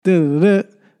Welcome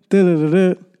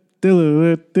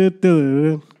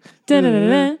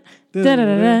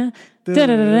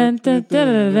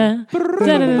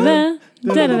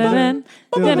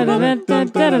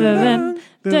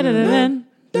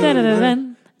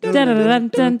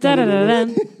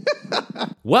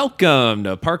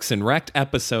to Parks and Rec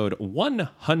episode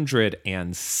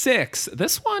 106.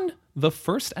 This one, the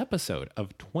first episode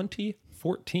of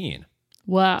 2014.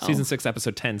 Wow. Season 6,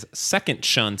 episode 10's second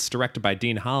Chunce, directed by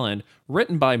Dean Holland,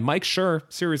 written by Mike Schur,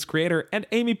 series creator, and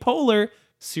Amy Poehler,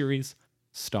 series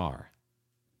star.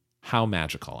 How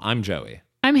magical. I'm Joey.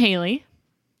 I'm Haley.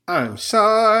 I'm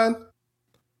Sean.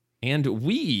 And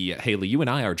we, Haley, you and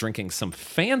I are drinking some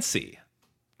fancy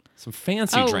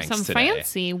drinks some today.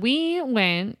 Fancy. We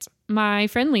went, my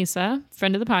friend Lisa,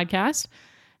 friend of the podcast,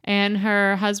 and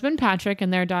her husband Patrick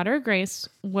and their daughter Grace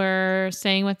were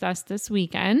staying with us this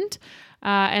weekend.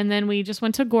 And then we just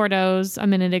went to Gourdough's a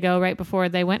minute ago, right before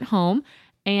they went home.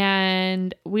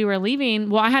 And we were leaving.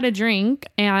 Well, I had a drink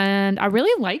and I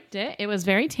really liked it. It was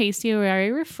very tasty,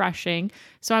 very refreshing.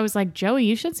 So I was like, Joey,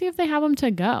 you should see if they have them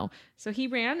to go. So he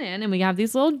ran in and we have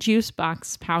these little juice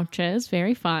box pouches.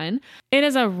 Very fun. It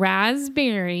is a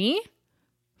raspberry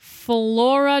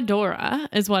Flora Dora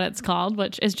is what it's called,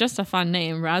 which is just a fun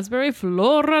name. Raspberry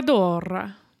Flora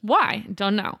Dora. Why?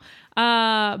 Don't know.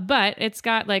 But it's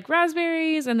got like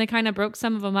raspberries and they kind of broke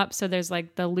some of them up. So there's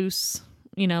like the loose,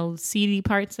 seedy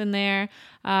parts in there.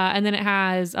 And then it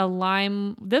has a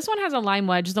lime. This one has a lime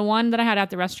wedge. The one that I had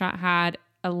at the restaurant had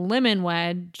a lemon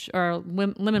wedge or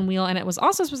lemon wheel. And it was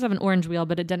also supposed to have an orange wheel,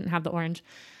 but it didn't have the orange.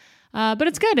 But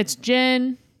it's good. It's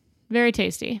gin. Very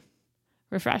tasty.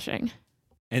 Refreshing.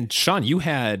 And Sean, you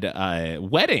had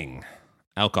wedding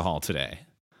alcohol today.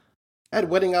 I had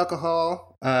wedding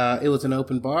alcohol. It was an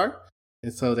open bar.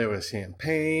 And so there was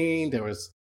champagne, there was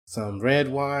some red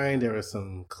wine, there was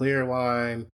some clear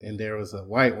wine, and there was a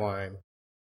white wine,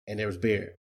 and there was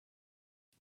beer.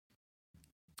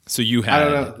 So you had... I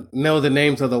don't know the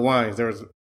names of the wines. There was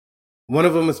one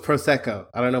of them was Prosecco.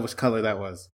 I don't know which color that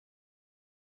was.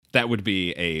 That would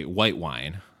be a white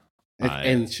wine.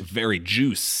 And very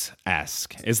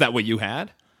juice-esque. Is that what you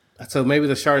had? So maybe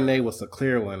the Chardonnay was the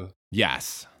clear one.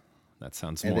 Yes. That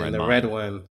sounds more in the red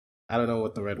one, I don't know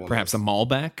what the red one Perhaps was. a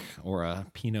Malbec or a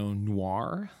Pinot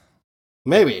Noir?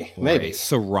 Maybe. A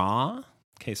Syrah?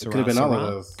 Okay, Syrah. Could have been all of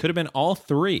those. Could have been all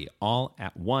three, all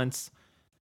at once.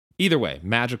 Either way,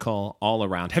 magical all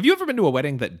around. Have you ever been to a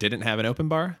wedding that didn't have an open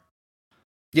bar?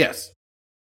 Yes.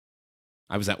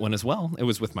 I was at one as well. It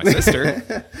was with my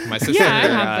sister. My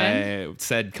sister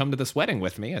said, come to this wedding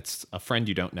with me. It's a friend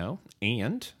you don't know,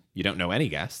 and you don't know any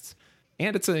guests,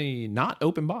 and it's a not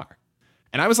open bar.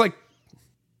 And I was like,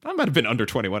 I might have been under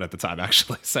 21 at the time,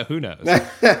 actually, so who knows?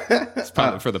 It's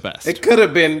probably for the best. It could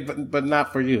have been, but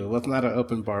not for you. It was not an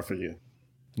open bar for you.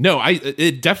 No,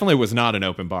 it definitely was not an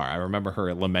open bar. I remember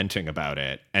her lamenting about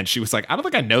it, and she was like, I don't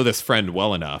think I know this friend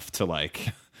well enough to,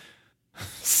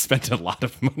 spend a lot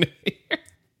of money.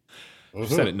 She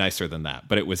said it nicer than that,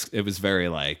 but it was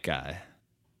very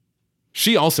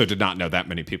she also did not know that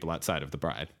many people outside of the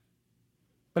bride.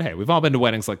 But hey, we've all been to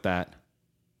weddings like that.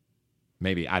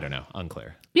 Maybe, I don't know,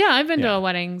 unclear. Yeah, I've been to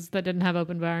weddings that didn't have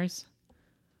open bars.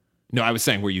 No, I was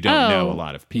saying where you don't know a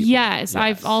lot of people. Yes,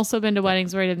 I've also been to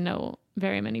weddings where I didn't know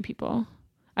very many people.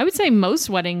 I would say most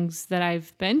weddings that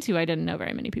I've been to, I didn't know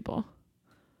very many people.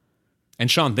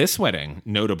 And Sean, this wedding,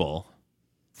 notable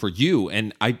for you,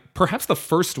 and perhaps the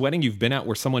first wedding you've been at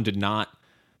where someone did not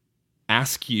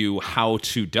ask you how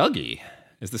to Dougie.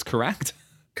 Is this correct?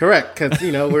 Correct, because,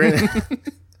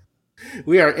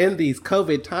 we are in these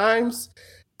COVID times,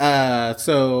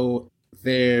 so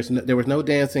there was no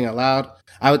dancing allowed.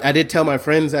 I did tell my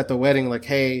friends at the wedding,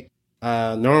 hey,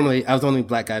 normally I was the only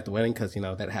black guy at the wedding because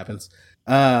that happens.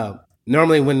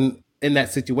 Normally, when in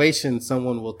that situation,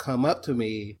 someone will come up to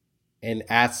me and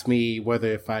ask me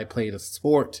whether if I played a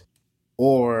sport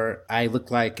or I look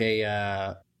like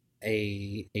a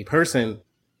person,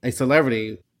 a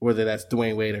celebrity, whether that's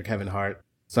Dwayne Wade or Kevin Hart.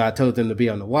 So I told them to be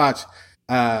on the watch.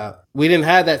 We didn't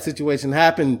have that situation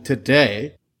happen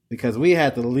today because we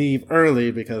had to leave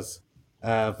early because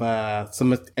of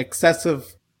some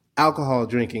excessive alcohol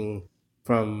drinking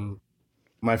from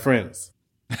my friends.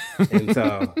 And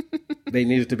so they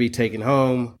needed to be taken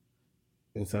home.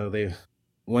 And so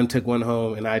one took one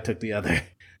home and I took the other.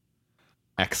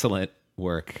 Excellent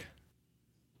work,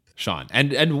 Sean.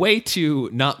 And way to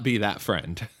not be that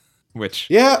friend, which...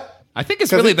 Yeah. I think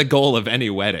it's really the goal of any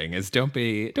wedding is don't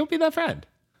be that friend.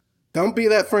 Don't be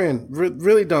that friend.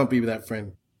 Really don't be that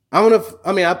friend. I've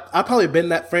probably been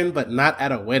that friend, but not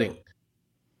at a wedding.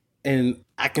 And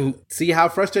I can see how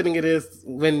frustrating it is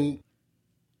when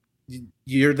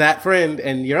you're that friend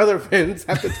and your other friends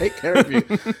have to take care of you.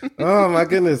 Oh my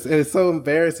goodness. And it's so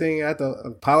embarrassing. I have to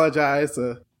apologize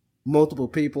to multiple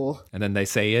people. And then they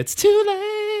say, it's too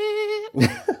late.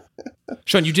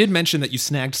 Sean, you did mention that you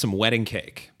snagged some wedding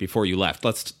cake before you left.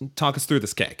 Let's talk us through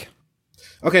this cake.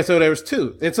 Okay, so there was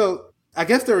two. And so I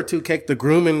guess there were two cakes, the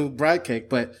groom and bride cake,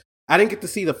 but I didn't get to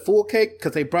see the full cake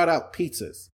because they brought out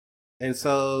pizzas. And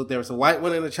so there was a white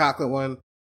one and a chocolate one.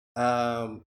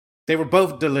 They were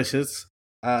both delicious.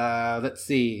 Let's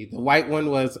see. The white one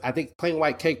was, I think, plain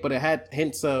white cake, but it had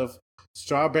hints of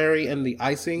strawberry in the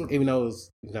icing, even though it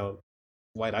was,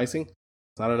 white icing.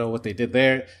 So I don't know what they did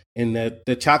there. And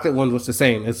the chocolate one was the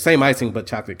same. It's the same icing, but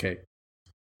chocolate cake.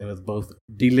 It was both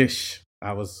delish.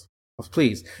 I was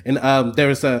pleased. And there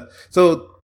was so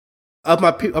of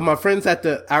my friends at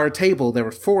our table, there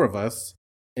were 4 of us.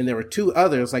 And there were 2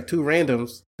 others, like 2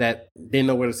 randoms that didn't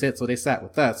know where to sit, so they sat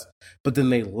with us. But then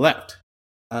they left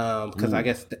because I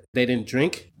guess they didn't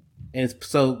drink. And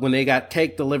so when they got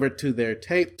cake delivered to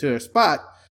their spot,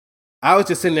 I was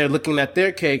just sitting there looking at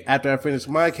their cake after I finished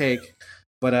my cake.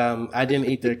 But I didn't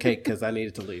eat their cake because I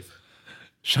needed to leave.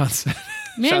 Sean said,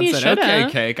 Man, you shoulda.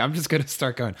 okay, cake, I'm just going to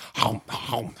start going, home,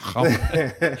 home, home.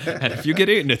 And if you get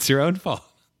eaten, it's your own fault.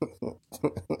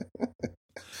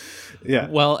 Yeah.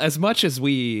 Well, as much as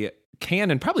we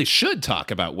can and probably should talk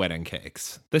about wedding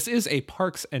cakes, this is a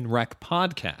Parks and Rec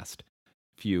podcast.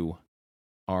 If you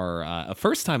are a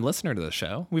first-time listener to the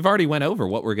show, we've already went over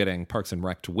what we're getting Parks and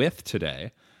Rec with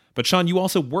today. But Sean, you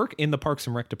also work in the Parks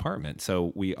and Rec department,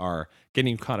 so we are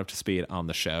getting caught up to speed on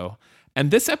the show. And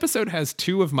this episode has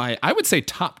 2 of my, I would say,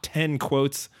 top 10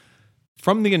 quotes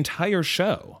from the entire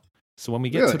show. So when we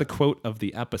get to the quote of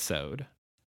the episode,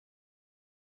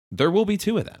 there will be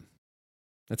 2 of them.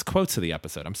 That's quotes of the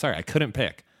episode. I'm sorry, I couldn't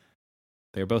pick.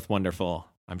 They're both wonderful.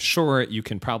 I'm sure you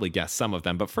can probably guess some of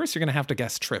them, but first you're going to have to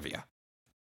guess trivia.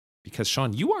 Because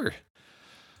Sean, you're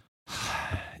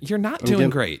not doing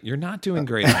great. You're not doing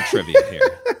great on trivia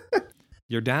here.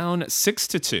 You're down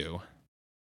 6-2.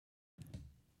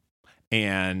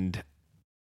 And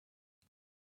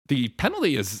the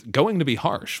penalty is going to be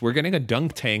harsh. We're getting a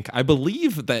dunk tank. I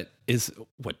believe that is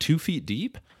 2 feet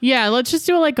deep. Yeah, let's just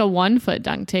do like a 1 foot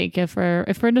dunk tank if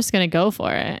we're just gonna go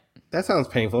for it. That sounds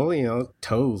painful,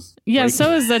 toes. Yeah, breaking.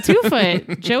 so is the 2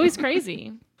 foot. Joey's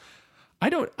crazy. I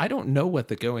don't know what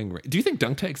the going rate. Do you think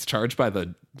dunk tanks charge by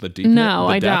the deep? No,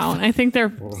 the I depth? don't. I think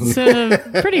they're sort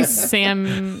of pretty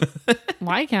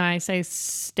why can't I say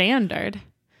standard?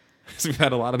 Because we've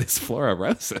had a lot of these Flora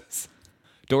roses.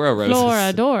 Dora roses.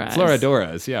 Flora Doras. Flora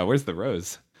Doras. Yeah, where's the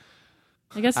rose?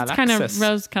 I guess it's kind of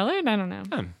rose colored. I don't know.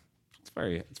 It's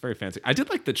very fancy. I did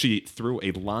like that she threw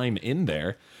a lime in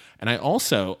there. And I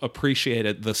also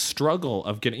appreciated the struggle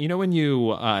of getting, when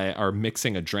you are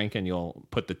mixing a drink and you'll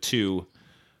put the 2.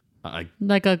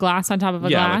 Like a glass on top of a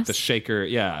glass? Yeah, like the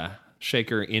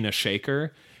shaker in a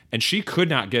shaker. And she could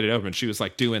not get it open. She was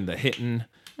like doing the hitting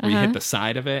where you hit the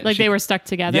side of it. Like they were stuck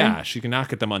together? Yeah, she could not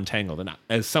get them untangled. And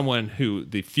as someone who,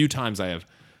 the few times I have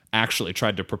actually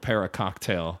tried to prepare a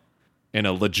cocktail in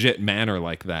a legit manner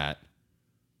like that,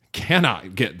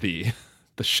 cannot get the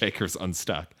shakers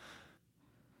unstuck.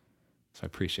 So I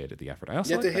appreciated the effort. I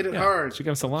also you have to hit it hard. She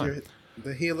gave us a line.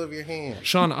 The heel of your hand.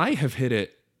 Sean, I have hit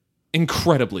it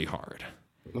incredibly hard.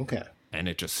 Okay. And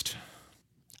it just...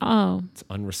 it's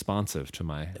unresponsive to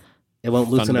my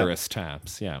thunderous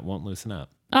taps. Yeah, it won't loosen up.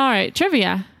 All right,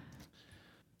 trivia.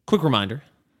 Quick reminder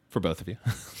for both of you.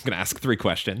 I'm going to ask 3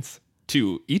 questions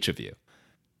to each of you.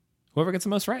 Whoever gets the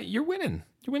most right, you're winning.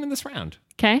 You're winning this round.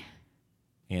 Okay.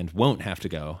 And won't have to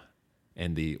go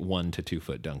in the 1 to 2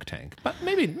 foot dunk tank, but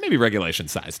maybe regulation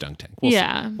size dunk tank.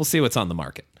 We'll see what's on the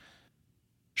market.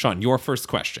 Sean, your first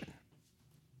question.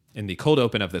 In the cold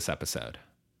open of this episode,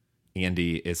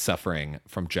 Andy is suffering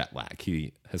from jet lag.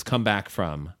 He has come back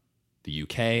from the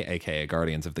UK, aka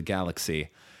Guardians of the Galaxy,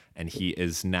 and he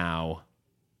is now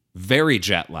very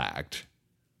jet lagged,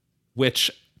 which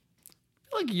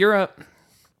like Europe,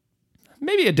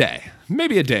 maybe a day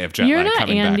of jet lag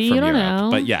coming Andy, back from you don't Europe. know.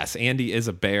 But yes, Andy is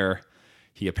a bear.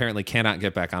 He apparently cannot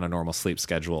get back on a normal sleep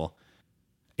schedule.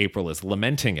 April is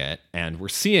lamenting it, and we're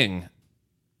seeing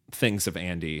things of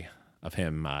Andy, of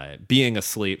him being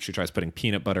asleep. She tries putting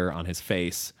peanut butter on his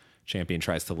face. Champion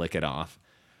tries to lick it off.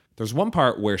 There's one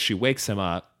part where she wakes him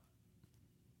up,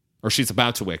 or she's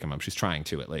about to wake him up. She's trying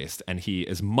to, at least. And he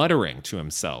is muttering to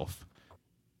himself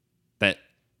that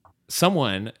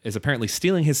someone is apparently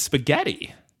stealing his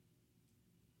spaghetti.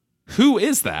 Who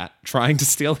is that trying to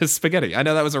steal his spaghetti? I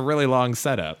know that was a really long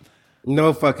setup.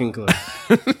 No fucking clue.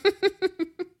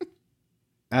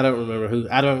 I don't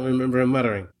remember him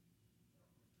muttering.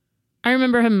 I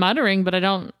remember him muttering, but I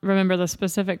don't remember the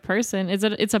specific person.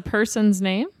 It's a person's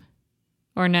name?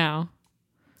 Or no?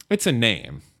 It's a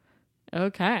name.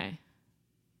 Okay.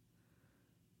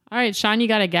 All right, Sean, you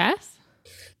got a guess?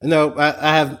 No,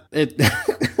 I have it.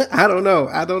 I don't know.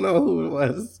 I don't know who it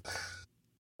was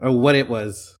or what it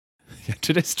was.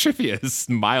 Today's trivia is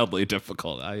mildly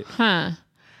difficult. Okay,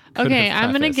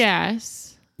 I'm going to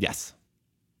guess. Yes.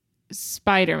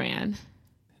 Spider-Man.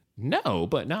 No,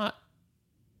 but not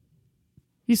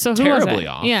so who terribly was it?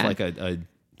 off. Yeah. Like a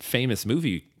famous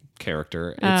movie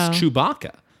character. It's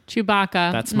Chewbacca.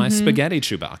 Chewbacca. That's my spaghetti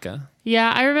Chewbacca.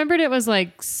 Yeah, I remembered it was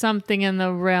like something in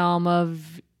the realm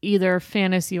of either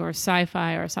fantasy or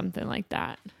sci-fi or something like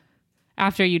that.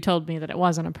 After you told me that it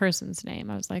wasn't a person's name,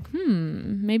 I was like,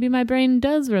 maybe my brain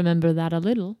does remember that a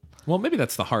little. Well, maybe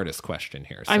that's the hardest question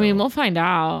here. So. I mean, we'll find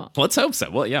out. Let's hope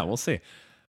so. Well, yeah, we'll see.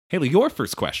 Haley, your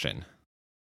first question.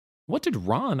 What did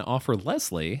Ron offer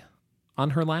Leslie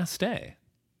on her last day?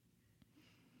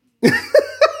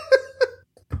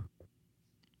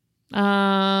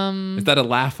 Is that a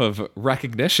laugh of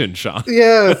recognition, Sean?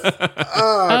 Yes.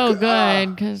 Oh,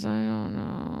 good, because I don't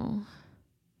know.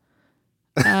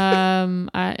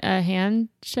 A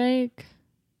handshake?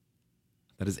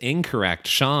 That is incorrect.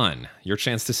 Sean, your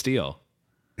chance to steal.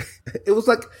 It was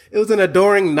an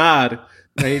adoring nod.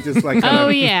 And he just like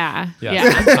yeah.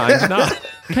 Sometimes not.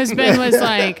 Because Ben was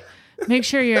like, make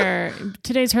sure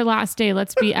today's her last day.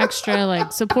 Let's be extra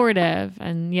like supportive.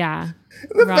 And yeah.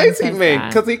 The face he made,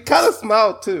 because he kind of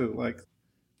smiled too. Like,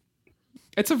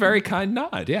 it's a very kind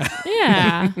nod. Yeah.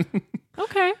 Yeah.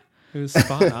 Okay. It was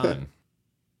spot on.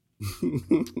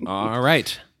 All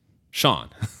right, Sean.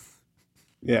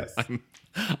 Yes.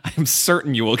 I'm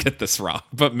certain you will get this wrong,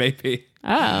 but maybe.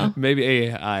 Oh. Maybe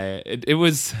it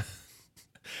was.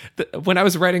 When I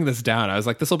was writing this down, I was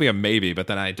like, this will be a maybe, but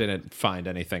then I didn't find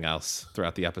anything else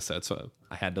throughout the episode, so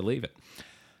I had to leave it.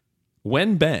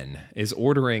 When Ben is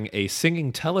ordering a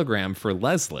singing telegram for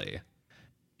Leslie,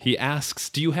 he asks,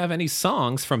 do you have any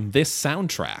songs from this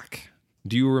soundtrack?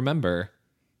 Do you remember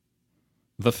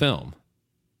the film?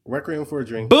 Requiem for a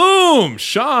Dream. Boom!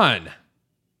 Sean!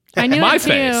 I knew My it too.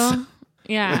 face.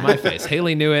 Yeah. My face.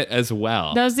 Haley knew it as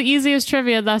well. That was the easiest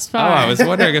trivia thus far. Oh, I was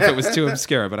wondering if it was too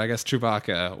obscure, but I guess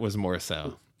Chewbacca was more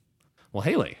so. Well,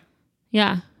 Haley.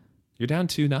 Yeah. You're down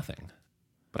 2-0.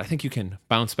 But I think you can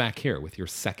bounce back here with your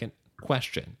second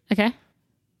question. Okay.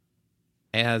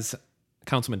 As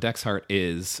Councilman Dexhart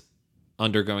is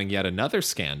undergoing yet another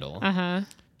scandal,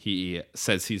 he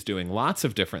says he's doing lots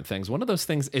of different things. One of those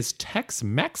things is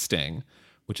text-mexting,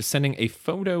 which is sending a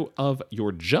photo of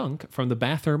your junk from the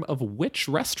bathroom of which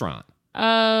restaurant?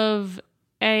 Of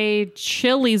a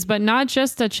Chili's, but not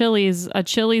just a Chili's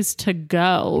to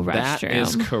go restroom. That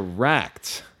is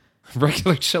correct.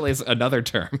 Regular Chili's, another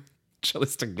term.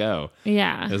 Chili's to go.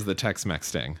 Yeah. Is the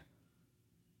text-mexting.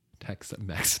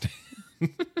 Text-mexting.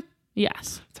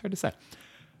 Yes. It's hard to say.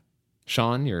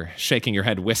 Sean, you're shaking your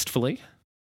head wistfully.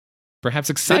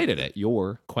 Perhaps excited at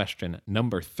your question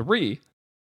number 3.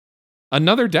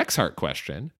 Another Dexhart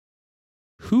question.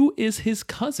 Who is his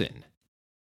cousin?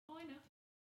 Oh, I know.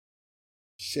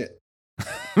 Shit.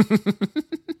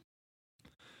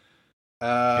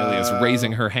 Haley is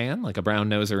raising her hand like a brown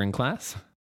noser in class.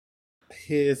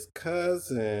 His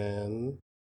cousin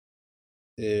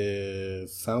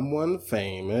is someone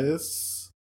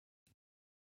famous.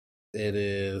 It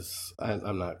is.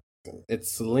 I'm not.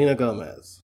 It's Selena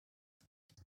Gomez.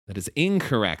 That is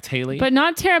incorrect, Haley. But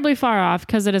not terribly far off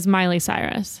because it is Miley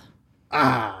Cyrus.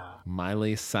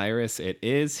 Miley Cyrus, it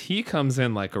is. He comes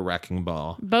in like a wrecking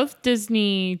ball. Both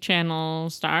Disney Channel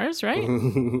stars, right?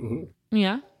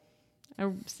 Yeah.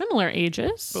 Similar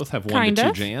ages. Both have 1 to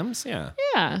 2 jams. Yeah.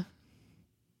 Yeah.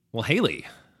 Well, Haley.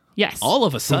 Yes. All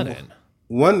of a sudden.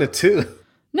 1 to 2.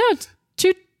 No, it's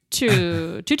 2.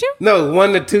 No,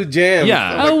 1 to 2 jams.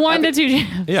 Yeah. Oh, 1 to 2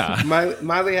 jams. Yeah.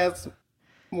 Miley has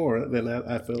more than that,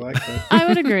 I feel like. I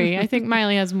would agree. I think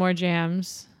Miley has more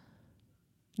jams.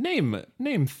 Name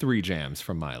 3 jams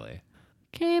from Miley.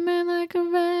 Came in like a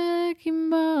vacuum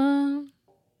bomb.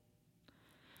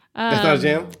 That's not a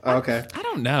jam? Oh, okay. I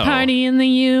don't know. Party in the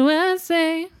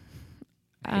USA.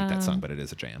 I hate that song, but it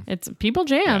is a jam. It's people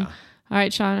jam. Yeah. All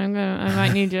right, Sean, I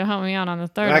might need you to help me out on the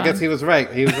third I one. guess he was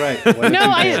right.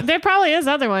 No, there probably is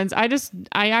other ones. I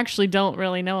actually don't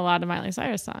really know a lot of Miley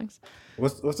Cyrus songs.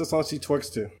 What's the song she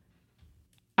twerks to?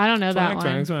 I don't know that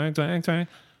one. Twang.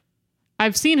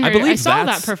 I've seen her. I saw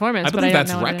that performance, but I don't know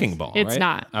that's Wrecking Ball, right? It's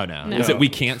not. Oh, no. Is it We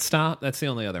Can't Stop? That's the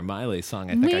only other Miley song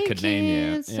I think I could name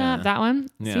you. Can't Stop. That one?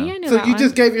 Yeah. See, I knew So that you one.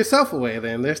 just gave yourself away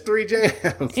then. There's 3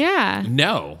 jams. Yeah.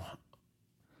 No.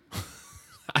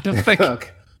 I don't think. Okay.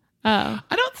 I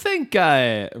don't think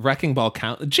Wrecking Ball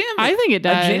count. Jam. I think it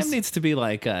does. A jam needs to be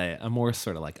like a more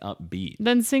sort of like upbeat.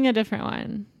 Then sing a different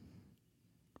one.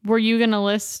 Were you going to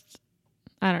list?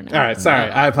 I don't know. All right,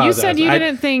 sorry. I apologize. You said you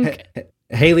didn't think...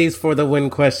 Haley's for the win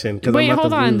question. Wait,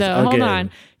 hold on, though. Hold on.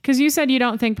 Because you said you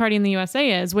don't think Party in the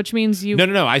USA is, which means you...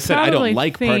 No. I said I don't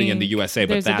like Party in the USA,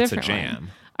 but that's a jam.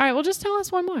 One. All right, well, just tell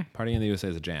us one more. Party in the USA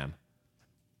is a jam.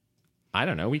 I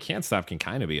don't know. We Can't Stop can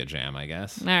kind of be a jam, I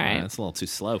guess. All right. It's a little too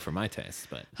slow for my taste.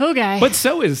 But okay. But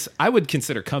so is... I would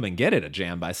consider Come and Get It a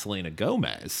jam by Selena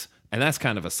Gomez. And that's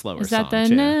kind of a slower song, too. Is that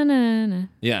the na-na-na?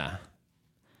 Yeah.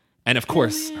 And, of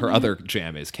course, her other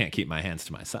jam is Can't Keep My Hands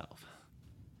to Myself.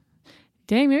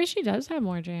 Dang, maybe she does have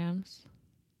more jams.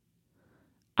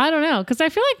 I don't know, because I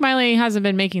feel like Miley hasn't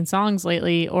been making songs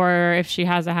lately, or if she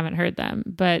has, I haven't heard them,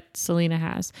 but Selena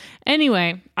has.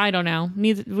 Anyway, I don't know.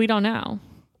 We don't know.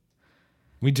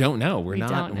 We don't know. We're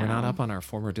not up on our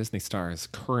former Disney stars'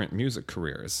 current music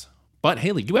careers. But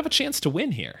Haley, you have a chance to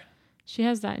win here. She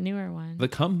has that newer one. The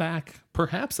comeback,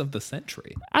 perhaps, of the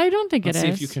century. I don't think Let's it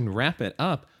is. see if you can wrap it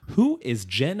up. Who is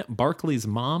Jen Barkley's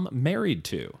mom married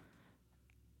to?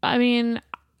 I mean,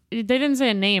 they didn't say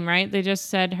a name, right? They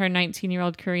just said her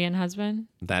 19-year-old Korean husband.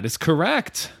 That is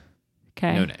correct.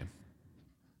 Okay. No name.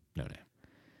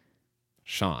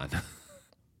 Sean.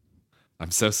 I'm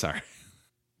so sorry.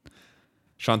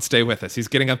 Sean, stay with us. He's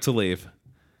getting up to leave.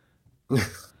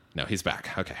 No, he's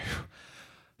back. Okay.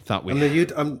 Thought we...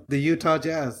 I'm the Utah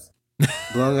Jazz.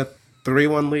 Blowing a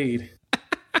 3-1 lead.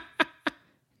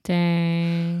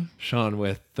 Dang. Sean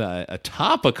with a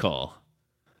topical...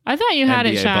 I thought you had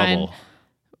NBA it, Sean. bubble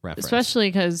reference. Especially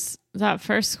because those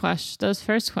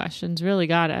first questions really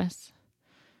got us.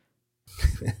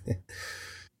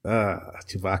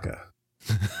 Chewbacca.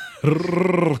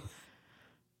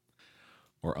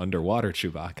 Or underwater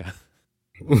Chewbacca.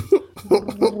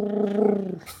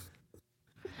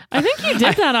 I think you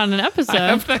did that on an episode. I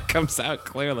hope that comes out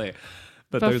clearly.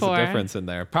 But Before. There's a difference in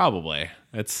there. Probably.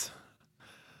 It's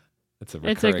a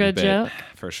good bit, joke.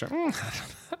 For sure.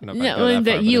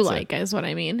 That you like is what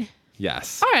I mean.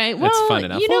 Yes. All right. Well, it's fun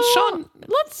enough. Sean,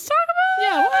 let's talk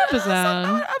about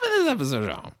what episode.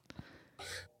 Sean.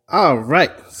 All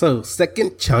right. So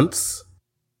second Chunce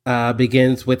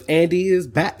begins with Andy is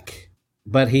back,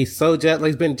 but he's so jet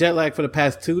lagged. He's been jet lagged for the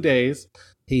past 2 days.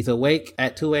 He's awake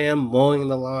at 2 a.m. mowing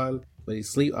the lawn, but he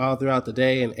sleeps all throughout the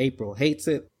day, and April hates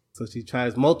it. So she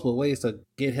tries multiple ways to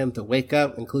get him to wake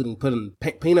up, including putting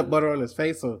peanut butter on his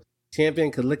face so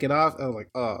Champion could lick it off. I was like,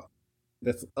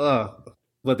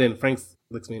 But then Frank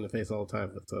licks me in the face all the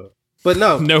time. But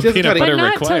no peanut butter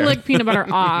not required. To lick peanut butter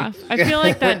off. I feel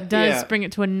like that does bring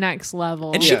it to a next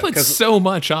level. And she puts so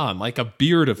much on, like a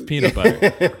beard of peanut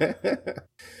butter.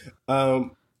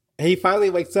 He finally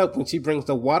wakes up when she brings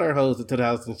the water hose into the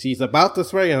house, and she's about to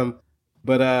spray him.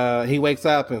 But he wakes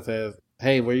up and says,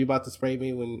 "Hey, were you about to spray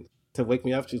me to wake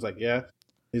me up?" She's like, "Yeah."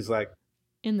 He's like,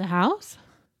 "In the house?"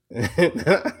 He's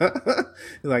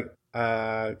like,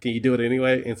 "Can you do it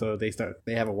anyway?" And so they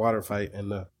have a water fight in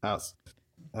the house.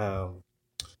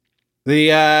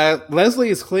 Leslie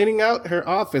is cleaning out her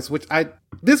office,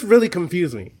 this really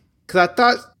confused me, because I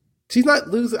thought she's not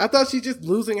losing. I thought she's just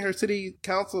losing her city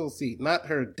council seat, not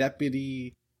her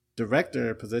deputy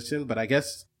director position. But I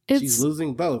guess she's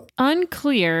losing both.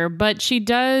 Unclear, but she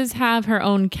does have her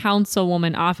own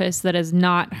councilwoman office that is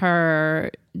not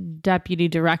her deputy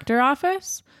director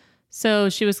office. So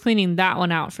she was cleaning that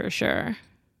one out for sure.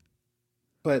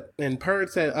 And Purd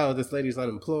said, "Oh, this lady's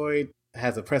unemployed."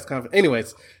 Has a press conference.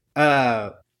 Anyways,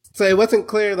 so it wasn't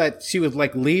clear that she was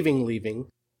like leaving,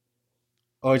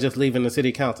 or just leaving the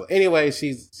city council. Anyway,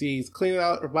 she's cleaning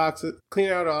out her boxes,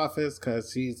 cleaning out her office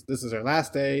because this is her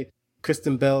last day.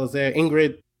 Kristen Bell is there.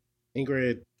 Ingrid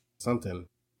something.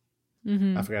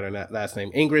 Mm-hmm. I forgot her last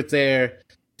name. Ingrid's there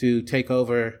to take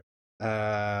over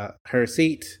her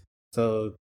seat.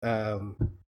 So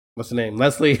what's the name?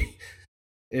 Leslie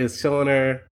is showing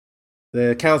her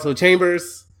the council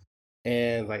chambers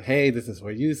and like, "Hey, this is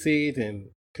where you sit."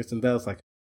 And Kristen Bell's like,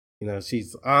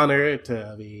 she's honored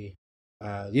to be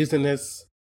using this,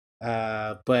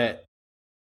 but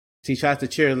she tries to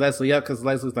cheer Leslie up because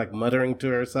Leslie's like muttering to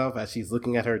herself as she's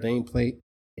looking at her nameplate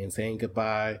and saying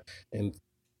goodbye, and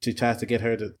she tries to get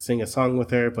her to sing a song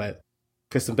with her, but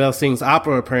Kristen Bell sings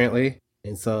opera apparently,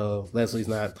 and so Leslie's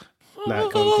not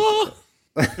going to.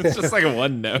 It's just like a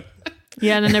one note.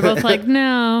 Yeah, and then they're both like,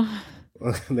 "No."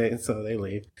 So they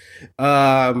leave.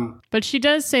 But she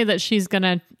does say that she's going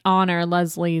to honor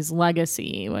Leslie's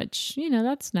legacy, which,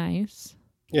 that's nice.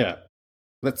 Yeah.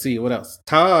 Let's see, what else?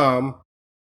 Tom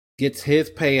gets his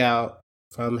payout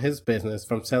from his business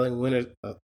from selling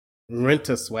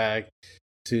Rent-A-Swag.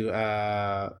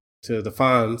 to the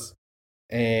funds,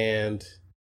 and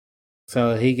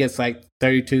so he gets like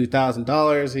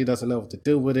 $32,000. He doesn't know what to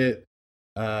do with it.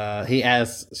 He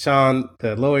asks Sean,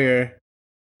 the lawyer,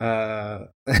 how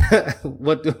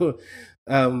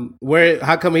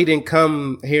come he didn't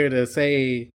come here to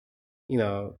say,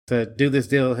 to do this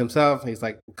deal himself? He's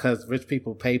like, because rich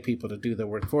people pay people to do their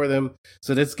work for them.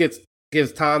 So this gives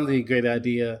Tom the great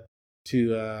idea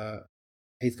to,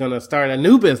 he's going to start a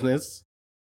new business,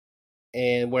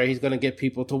 and where he's going to get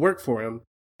people to work for him,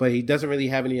 but he doesn't really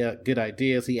have any good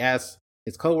ideas. He asks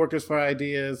his coworkers for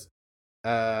ideas.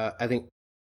 I think,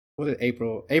 what did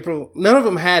April, none of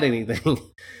them had anything.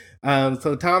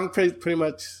 So Tom pretty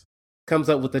much comes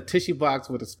up with a tissue box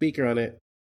with a speaker on it.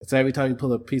 So every time you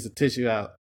pull a piece of tissue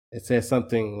out, it says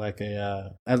something like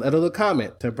a little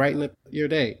comment to brighten up your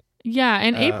day. Yeah,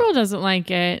 and April doesn't like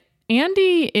it.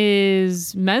 Andy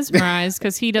is mesmerized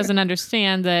because he doesn't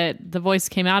understand that the voice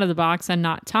came out of the box and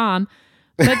not Tom.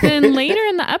 But then later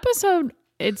in the episode,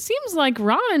 it seems like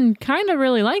Ron kind of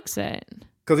really likes it.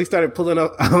 Because he started pulling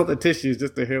out all the tissues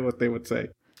just to hear what they would say.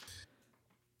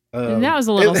 And that was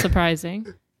a little surprising.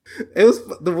 It was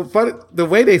the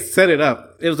way they set it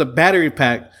up. It was a battery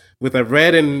pack with a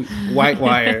red and white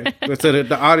wire, so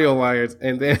the audio wires,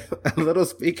 and then a little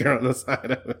speaker on the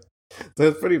side of it. So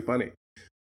it's pretty funny.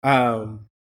 But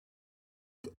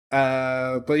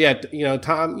yeah,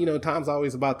 Tom's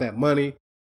always about that money,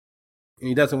 and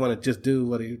he doesn't want to just do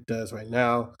what he does right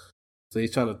now. So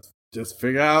he's trying to just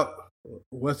figure out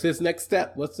what's his next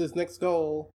step, what's his next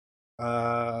goal,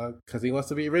 because he wants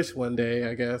to be rich one day,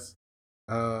 I guess.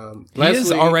 He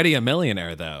is already a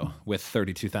millionaire, though, with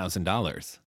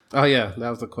 $32,000. Oh, yeah, that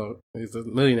was a quote. He's a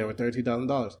millionaire with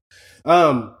 $32,000.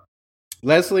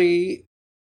 Leslie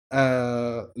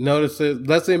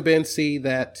Leslie and Ben see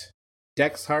that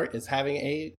Dex Hart is having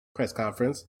a press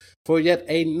conference for yet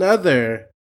another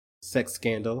sex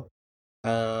scandal.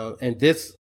 And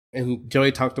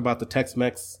Joey talked about the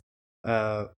Tex-Mex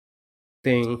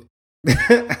thing.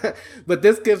 But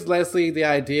this gives Leslie the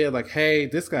idea, like, hey,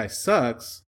 this guy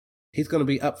sucks. He's going to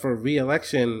be up for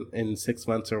re-election in 6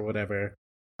 months or whatever.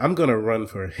 I'm going to run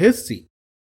for his seat.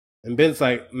 And Ben's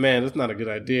like, man, that's not a good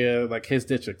idea. Like, his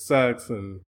district sucks.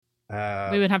 And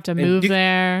we would have to move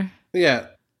there. Yeah.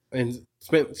 And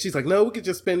she's like, no, we could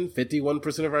just spend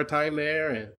 51% of our time there.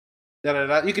 And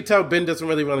da-da-da. You could tell Ben doesn't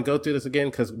really want to go through this again,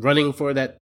 because running for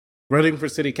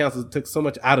city council took so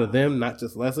much out of them, not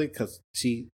just Leslie, because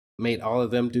she made all of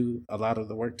them do a lot of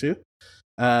the work too.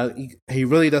 He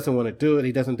really doesn't want to do it.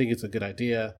 He doesn't think it's a good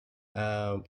idea.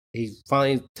 He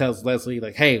finally tells Leslie,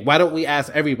 like, hey, why don't we ask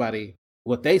everybody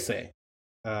what they say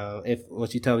when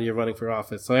you tell them you're running for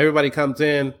office? So everybody comes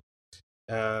in,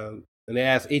 and they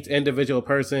ask each individual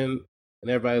person,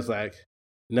 and everybody's like,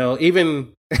 no.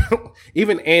 Even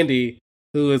Andy,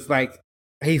 who is like,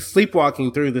 he's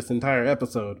sleepwalking through this entire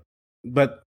episode,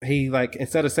 but he, like,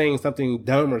 instead of saying something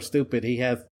dumb or stupid, he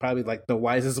has probably like the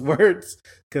wisest words,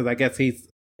 because I guess he's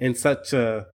in such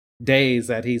a daze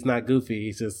that he's not goofy.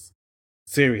 He's just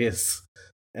serious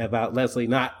about Leslie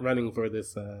not running for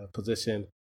this position.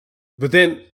 But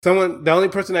then the only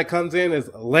person that comes in is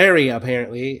Larry,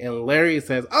 apparently, and Larry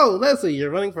says, oh, Leslie, you're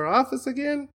running for office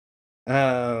again?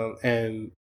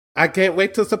 And I can't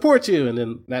wait to support you. And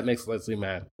then that makes Leslie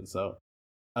mad. And so,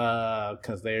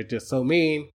 because they're just so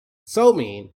mean. So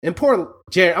mean. And poor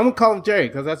Jerry, I'm going to call him Jerry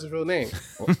because that's his real name.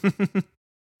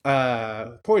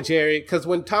 Poor Jerry, because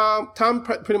when Tom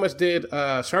pretty much did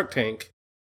Shark Tank,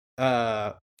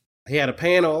 he had a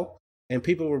panel and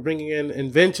people were bringing in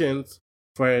inventions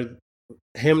for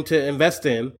him to invest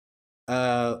in.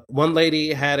 One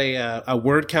lady had a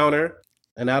word counter,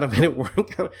 an automated word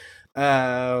counter.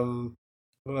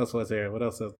 What else was there?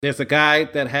 There's a guy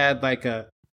that had like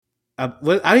I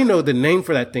didn't know the name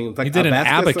for that thing. Like, he did an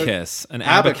abacus on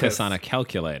a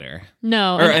calculator.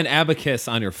 No, or an abacus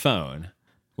on your phone,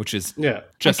 which is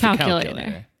just a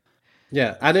calculator.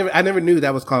 Yeah, I never knew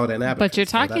that was called an abacus. But you're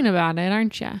talking about it,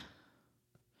 aren't you?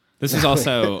 This is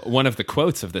also one of the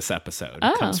quotes of this episode.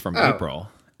 It comes from April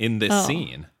in this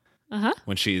scene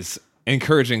when she's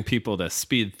encouraging people to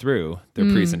speed through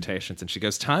their presentations. And she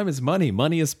goes, time is money.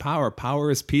 Money is power.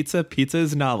 Power is pizza. Pizza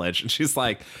is knowledge. And she's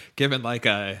like giving like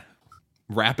a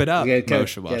wrap it up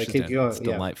motion while she's doing it. It's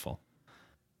delightful.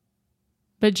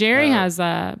 But Jerry has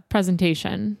a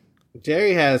presentation.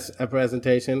 Jerry has a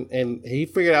presentation, and he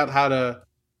figured out how to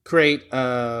create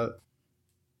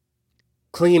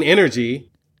clean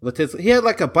energy. He had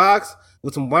like a box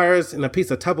with some wires and a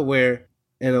piece of Tupperware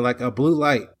and like a blue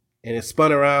light, and it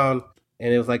spun around,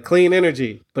 and it was like clean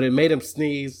energy, but it made him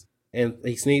sneeze, and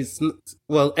he sneezed.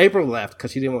 Well, April laughed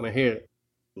because she didn't want to hear it,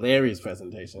 Larry's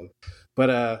presentation.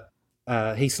 But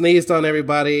he sneezed on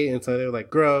everybody, and so they were like,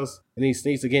 gross. And he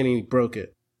sneezed again, and he broke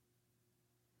it.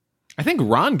 I think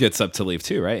Ron gets up to leave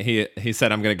too, right? He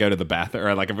said, I'm going to go to the bathroom,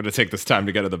 or like, I'm going to take this time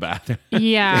to go to the bathroom.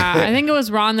 Yeah, I think it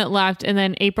was Ron that left, and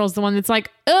then April's the one that's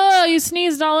like, oh, you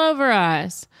sneezed all over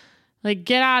us. Like,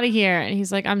 get out of here. And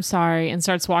he's like, I'm sorry, and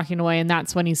starts walking away, and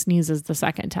that's when he sneezes the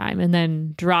second time, and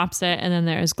then drops it, and then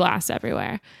there's glass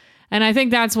everywhere. And I think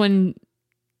that's when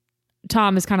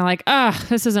Tom is kind of like,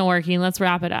 this isn't working. Let's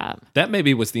wrap it up. That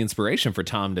maybe was the inspiration for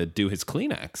Tom to do his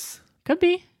Kleenex. Could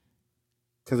be.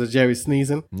 Because of Jerry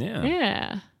sneezing? Yeah.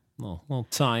 Yeah. Little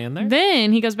tie in there.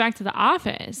 Then he goes back to the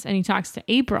office and he talks to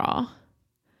April.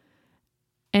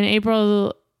 And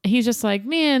April, he's just like,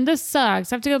 man, this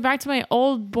sucks. I have to go back to my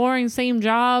old, boring, same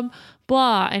job,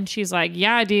 blah. And she's like,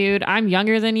 yeah, dude, I'm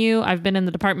younger than you. I've been in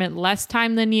the department less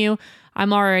time than you.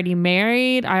 I'm already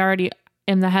married. I already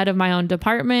am the head of my own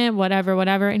department,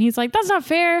 whatever. And he's like, that's not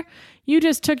fair. You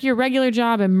just took your regular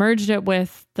job and merged it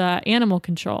with the animal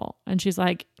control. And she's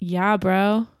like, yeah,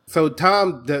 bro. So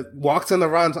Tom walks into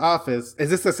Ron's office.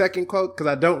 Is this the second quote? Because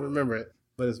I don't remember it,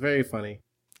 but it's very funny.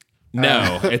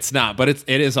 No, it's not. But it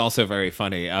is also very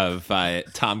funny of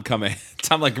Tom coming.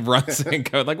 Tom like runs and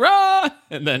goes like, rah!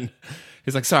 And then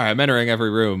he's like, sorry, I'm entering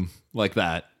every room like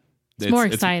that. It's more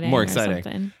exciting. More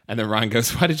exciting. And then Ron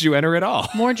goes, why did you enter at all?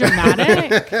 More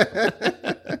dramatic?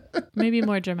 Maybe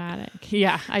more dramatic.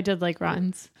 Yeah, I did like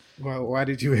Ron's. Well, why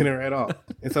did you enter at all?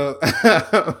 And so,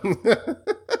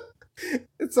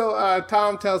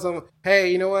 Tom tells him,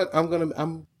 hey, you know what?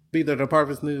 I'm be the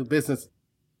department's new business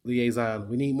liaison.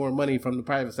 We need more money from the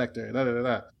private sector. Da, da, da,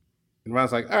 da. And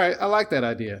Ron's like, all right, I like that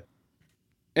idea.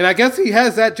 And I guess he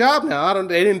has that job now.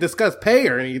 They didn't discuss pay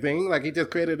or anything. Like, he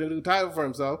just created a new title for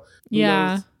himself.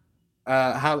 Yeah.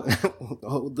 How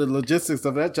the logistics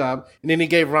of that job. And then he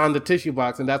gave Ron the tissue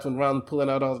box, and that's when Ron was pulling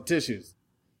out all the tissues.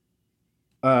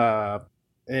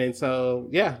 And so,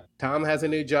 yeah, Tom has a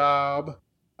new job.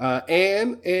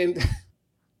 Anne and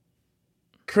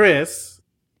Chris,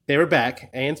 they were back.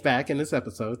 Anne's back in this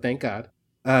episode, thank God.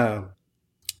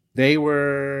 They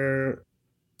were...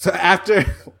 So after,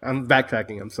 I'm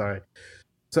backtracking, I'm sorry.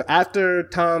 So after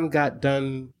Tom got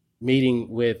done meeting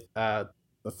with the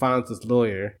Fonz's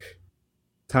lawyer,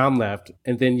 Tom left,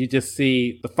 and then you just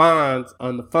see the Fonz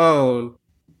on the phone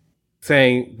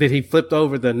saying that he flipped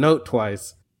over the note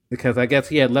twice, because I guess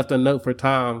he had left a note for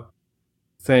Tom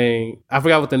saying, I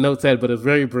forgot what the note said, but it was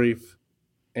very brief,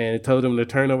 and it told him to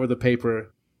turn over the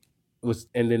paper.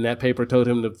 And then that paper told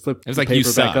him to flip the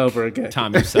paper back over again.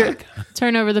 Tom, you suck.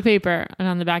 Turn over the paper. And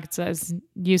on the back it says,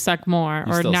 you suck more.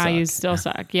 Or now you still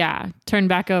suck. Yeah. Turn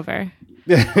back over.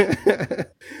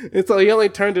 And so he only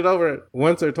turned it over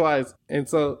once or twice. And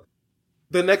so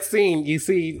the next scene, you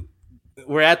see,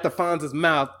 we're at the Fonz's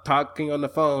mouth talking on the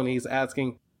phone. He's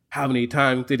asking, how many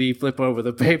times did he flip over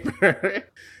the paper?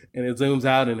 And it zooms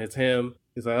out and it's him.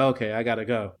 He's like, okay, I got to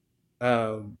go.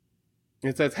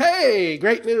 It says, hey,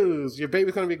 great news. Your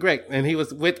baby's going to be great. And he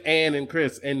was with Anne and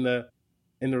Chris in the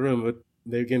room.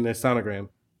 They're getting their sonogram.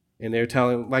 And they're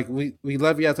telling, like, we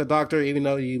love you as a doctor, even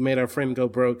though you made our friend go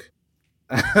broke.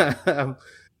 He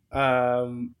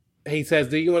says,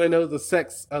 do you want to know the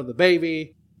sex of the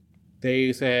baby?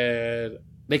 They said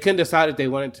they couldn't decide if they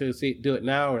wanted to do it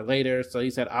now or later. So he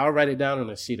said, I'll write it down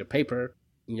on a sheet of paper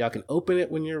and y'all can open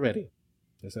it when you're ready.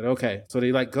 They said, okay. So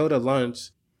they go to lunch.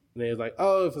 And they're like,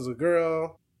 oh, if it's a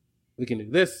girl, we can do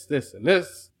this, this, and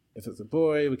this. If it's a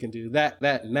boy, we can do that,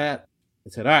 that, and that.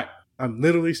 They said, all right, I'm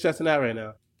literally stressing out right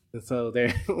now. And so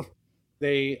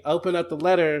they open up the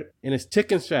letter, and it's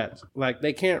chicken scratch. Like,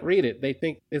 they can't read it. They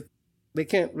think they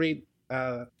can't read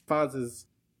Fonz's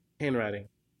handwriting.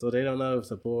 So they don't know if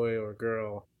it's a boy or a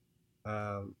girl.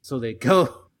 So they're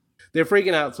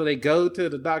freaking out. So they go to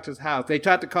the doctor's house. They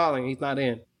tried to call him. He's not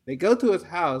in. They go to his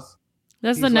house.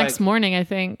 That's the next morning, I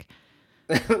think.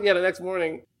 Yeah, the next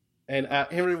morning. And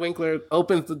Henry Winkler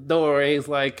opens the door. And he's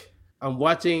like, I'm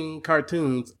watching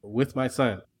cartoons with my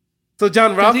son. So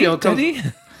John Ralphio comes.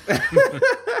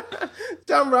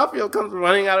 John Ralphio comes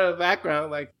running out of the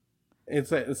background, like, and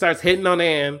starts hitting on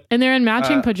Anne. And they're in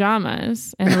matching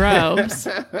pajamas and robes.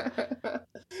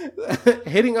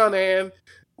 Hitting on Anne.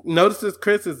 Notices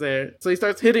Chris is there. So he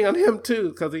starts hitting on him, too,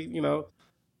 because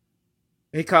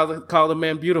he called a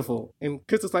man beautiful. And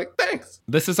Chris is like, thanks.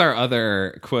 This is our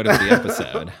other quote of the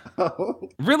episode.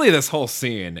 Really, this whole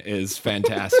scene is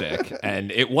fantastic.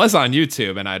 And it was on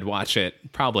YouTube, and I'd watch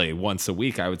it probably once a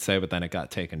week, I would say, but then it got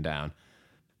taken down.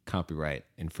 Copyright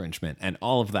infringement and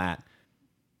all of that.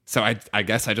 So I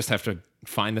guess I just have to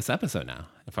find this episode now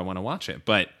if I want to watch it.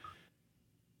 But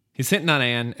he's hitting on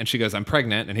Anne, and she goes, I'm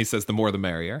pregnant. And he says, the more the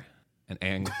merrier.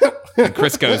 And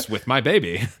Chris goes, with my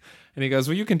baby. And he goes,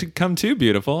 well, you can come too,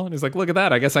 beautiful. And he's like, look at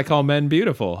that. I guess I call men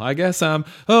beautiful. I guess I'm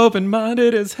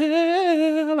open-minded as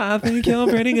hell. I think you're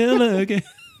pretty good looking.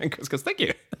 And Chris goes, thank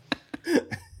you.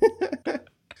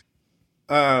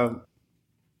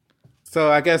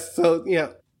 So I guess,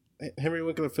 Henry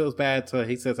Winkler feels bad. So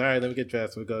he says, all right, let me get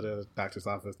dressed. We go to the doctor's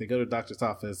office. They go to the doctor's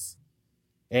office.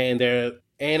 And Anne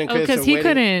and Chris because he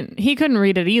couldn't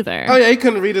read it either. Oh, yeah, he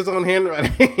couldn't read his own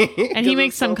handwriting. And he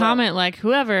makes some comment like,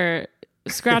 whoever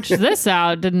scratched this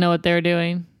out didn't know what they were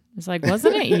doing. It's like,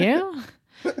 wasn't it you?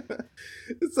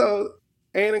 So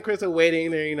Anne and Chris are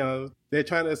waiting. They're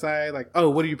trying to decide, like, oh,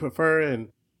 what do you prefer? And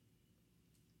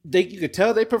you could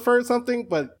tell they preferred something,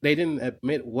 but they didn't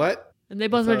admit what. And they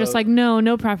both were just like,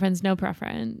 no preference, no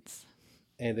preference.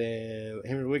 And then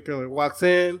Henry Winkler walks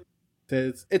in,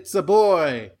 says, it's a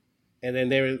boy. And then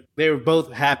they were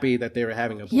both happy that they were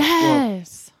having a boy.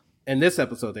 Yes. Well, in this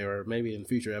episode, they were, maybe in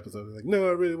future episodes, like, no,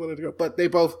 I really wanted to go. But they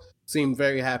both seem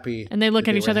very happy. And they look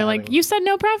at each other like, you said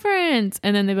no preference.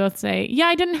 And then they both say, yeah,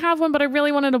 I didn't have one, but I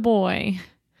really wanted a boy.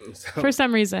 So, for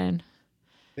some reason.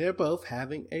 They're both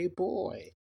having a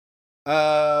boy.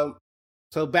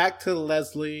 So back to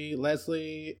Leslie.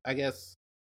 Leslie, I guess,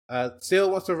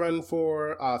 still wants to run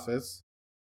for office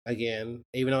again,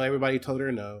 even though everybody told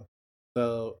her no.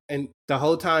 So, and the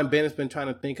whole time, Ben has been trying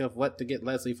to think of what to get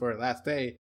Leslie for her last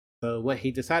day. So what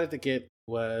he decided to get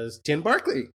was Jen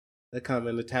Barkley to come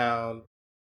into town,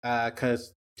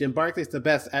 because Jen Barkley's the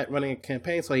best at running a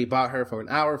campaign. So he bought her for an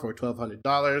hour for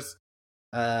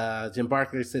 $1,200. Jen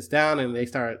Barkley sits down and they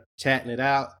start chatting it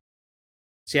out.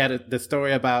 She had the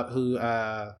story about who,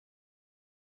 what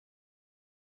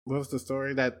was the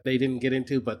story that they didn't get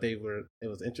into, but it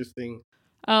was interesting.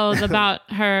 Oh, about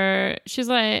her. She's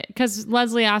like, because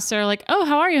Leslie asked her, like, oh,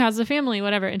 how are you? How's the family?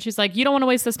 Whatever. And she's like, you don't want to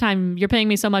waste this time. You're paying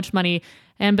me so much money.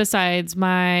 And besides,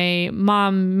 my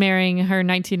mom marrying her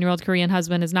 19-year-old Korean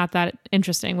husband is not that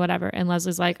interesting, whatever. And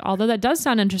Leslie's like, although that does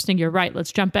sound interesting, you're right.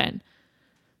 Let's jump in.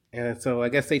 And so I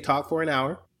guess they talk for an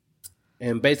hour.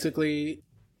 And basically,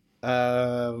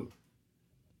 Jen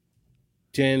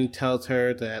tells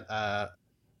her that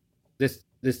this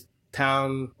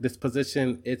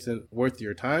position isn't worth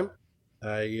your time.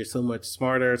 You're so much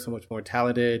smarter, so much more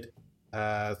talented,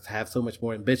 have so much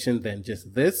more ambition than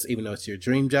just this, even though it's your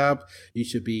dream job. You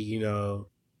should be,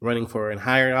 running for a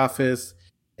higher office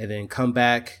and then come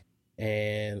back.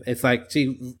 And it's like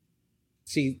she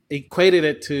equated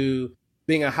it to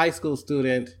being a high school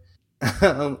student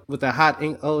with a hot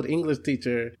old English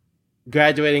teacher,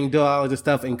 graduating, doing all of this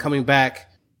stuff, and coming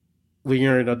back when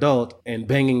you're an adult and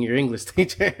banging your English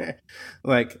teacher.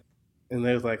 And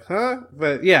they was like, huh?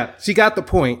 But yeah, she got the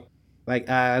point.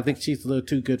 I think she's a little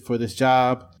too good for this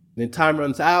job. And then time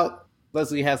runs out.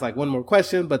 Leslie has one more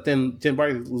question, but then Jen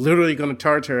Barkley's literally going to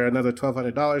charge her another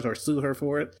 $1,200 or sue her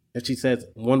for it if she says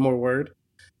one more word.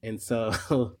 And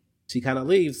so she kind of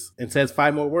leaves and says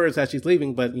 5 more words as she's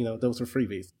leaving, but those are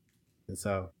freebies. And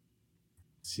so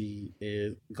she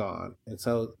is gone. And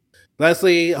so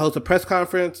Leslie holds a press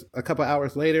conference a couple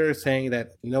hours later saying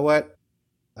that, you know what?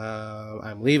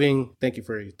 I'm leaving. Thank you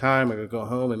for your time. I'm going to go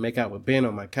home and make out with Ben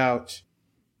on my couch.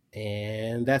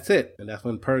 And that's it. And that's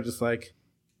when Purge is like,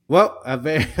 well, a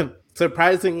very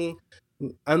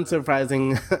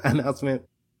unsurprising announcement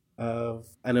of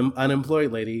an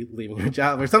unemployed lady leaving her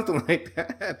job or something like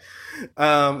that.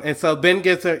 And so Ben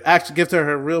gives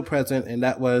her real present, and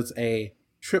that was a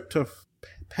trip to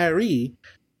Paris.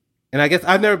 And I guess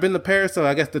I've never been to Paris, so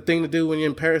I guess the thing to do when you're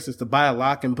in Paris is to buy a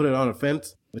lock and put it on a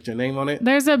fence with your name on it.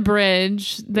 There's a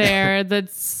bridge there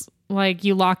that's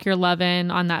you lock your love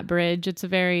in on that bridge. It's a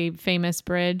very famous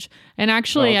bridge. And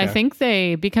actually, I think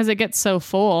because it gets so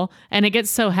full and it gets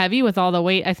so heavy with all the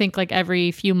weight, I think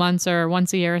every few months or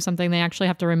once a year or something, they actually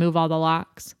have to remove all the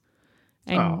locks.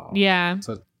 And yeah.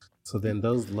 So then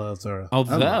those loves are...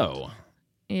 Although...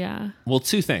 Yeah. Well,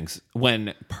 2 things.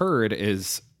 When Purd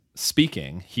is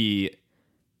speaking, he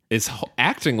is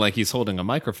acting like he's holding a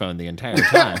microphone the entire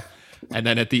time. And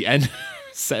then at the end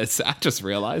says, I just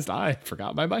realized I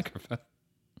forgot my microphone.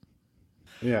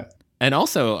 Yeah. And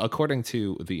also, according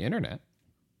to the internet,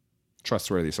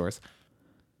 trustworthy source,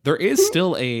 there is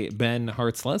still a Ben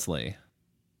Hearts Leslie.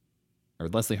 Or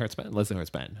Leslie Hearts Ben. Leslie Hearts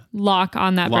Ben. Lock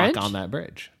on that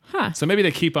bridge. Huh. So maybe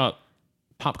they keep up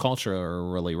pop culture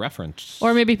or really reference.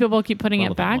 Or maybe people keep putting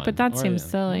it back, but that seems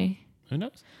silly. Who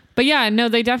knows? But yeah, no,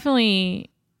 they definitely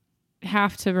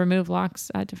have to remove locks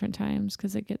at different times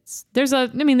because there's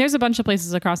a bunch of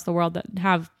places across the world that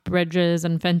have bridges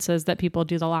and fences that people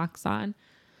do the locks on.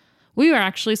 We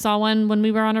actually saw one when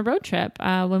we were on a road trip,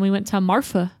 when we went to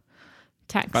Marfa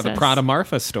Texas. By the Prada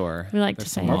Marfa store. We like There's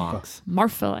to say locks.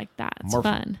 Marfa like that. It's Marfa.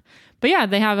 fun. But yeah,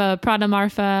 they have a Prada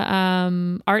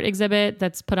Marfa art exhibit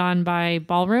that's put on by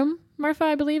Ballroom Marfa,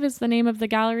 I believe is the name of the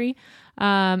gallery.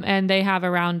 And they have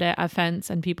around it a fence,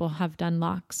 and people have done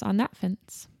locks on that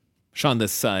fence. Sean,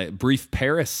 this brief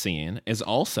Paris scene is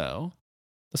also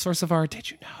the source of our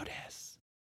Did You Notice?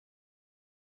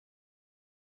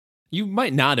 You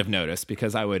might not have noticed,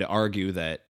 because I would argue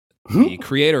that the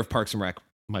creator of Parks and Rec,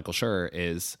 Michael Schur,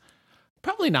 is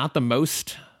probably not the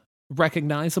most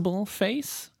recognizable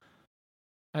face.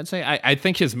 I'd say I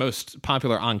think his most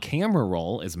popular on-camera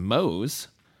role is Mose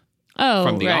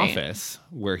from The Office,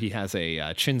 where he has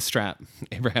a chin strap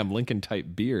Abraham Lincoln type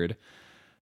beard.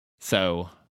 So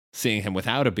seeing him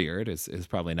without a beard is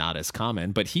probably not as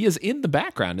common, but he is in the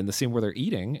background in the scene where they're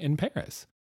eating in Paris.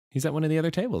 He's at one of the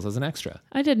other tables as an extra.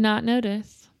 I did not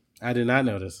notice. I did not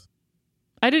notice.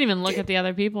 I didn't even look at the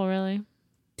other people, really.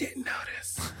 Didn't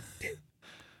notice.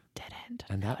 Didn't.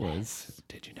 And that was,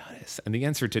 did you notice? And the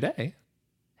answer today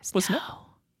was no.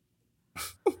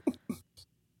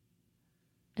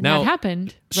 And now, that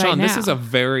happened Sean, right now. this is a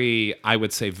very, I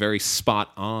would say, very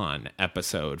spot on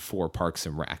episode for Parks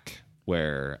and Rec,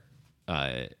 where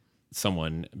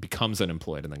someone becomes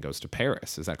unemployed and then goes to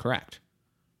Paris. Is that correct?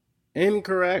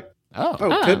 Incorrect.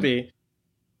 Oh, Could be.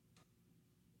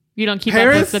 You don't keep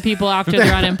Paris? up with the people after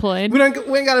they're unemployed. We ain't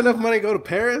got enough money to go to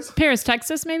Paris. Paris,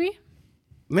 Texas, maybe?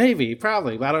 Maybe,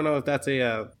 probably, but I don't know if that's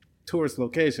a tourist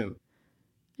location.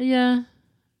 Yeah.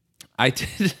 I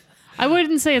did. I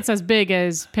wouldn't say it's as big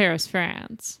as Paris,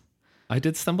 France. I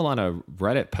did stumble on a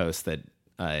Reddit post that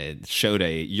showed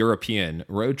a European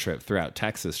road trip throughout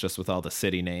Texas, just with all the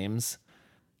city names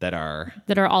that are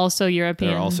also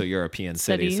European. That are also European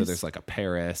cities. So cities. there's like a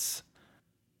Paris,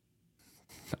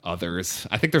 others.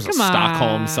 I think there's a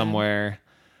Stockholm somewhere.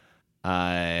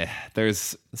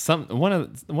 There's one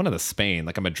of the Spain,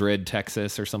 like a Madrid,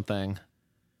 Texas, or something.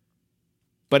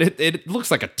 But it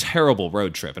looks like a terrible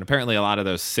road trip, and apparently a lot of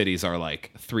those cities are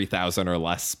like 3,000 or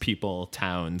less people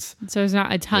towns. So there's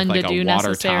not a ton with to like do a water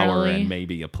necessarily. tower and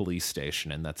maybe a police station,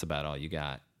 and that's about all you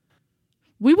got.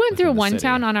 We went through within the one city.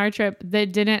 town on our trip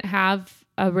that didn't have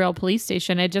a real police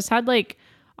station. It just had like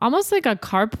almost like a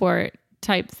carport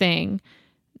type thing.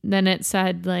 Then it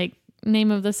said like name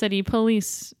of the city,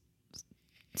 police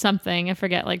something. I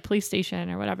forget, like police station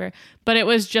or whatever. But it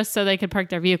was just so they could park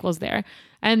their vehicles there.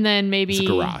 And then maybe It's a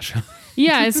garage.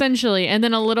 yeah, essentially. And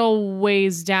then a little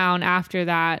ways down after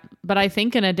that, but I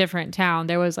think in a different town,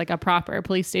 there was like a proper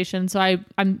police station. So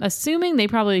I'm assuming they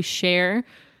probably share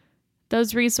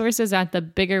those resources at the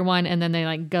bigger one, and then they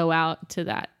like go out to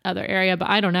that other area. But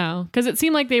I don't know, because it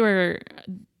seemed like they were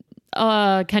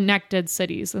connected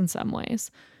cities in some ways,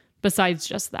 besides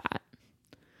just that.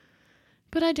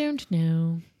 But I don't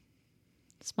know.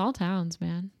 Small towns,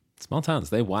 man. Small towns,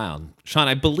 they wild. Sean,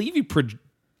 I believe you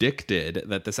predicted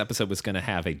that this episode was going to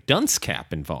have a dunce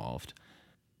cap involved.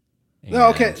 No,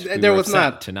 okay, And there were was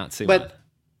upset not. to not see But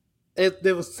one.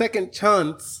 there was second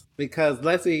chance because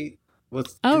Leslie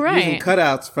was right. using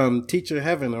cutouts from Teacher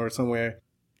Heaven or somewhere,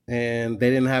 and they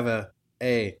didn't have a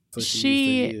A. So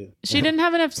She didn't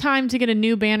have enough time to get a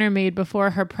new banner made before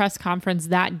her press conference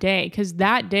that day, because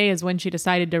that day is when she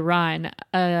decided to run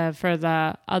for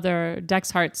the other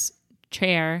Dexhart's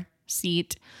chair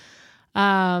seat.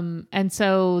 And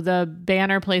so the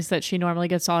banner place that she normally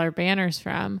gets all her banners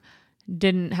from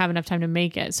didn't have enough time to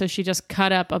make it. So she just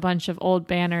cut up a bunch of old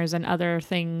banners and other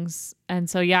thing. And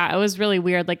so, yeah, it was really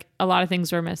weird. Like a lot of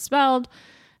things were misspelled,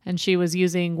 and she was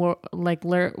using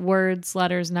words,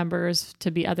 letters, numbers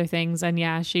to be other things. And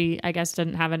yeah, she, I guess,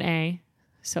 didn't have an A.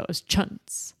 So it was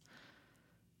Chunce.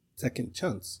 Second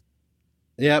Chunce.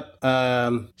 Yep.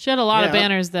 She had a lot of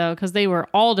banners, though, because they were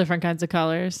all different kinds of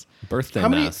colors. Birthday How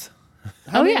many- mouse.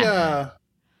 How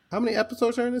many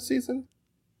episodes are in this season?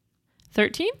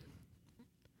 13?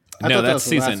 I No, thought that that's was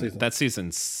the last season. season. That's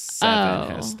season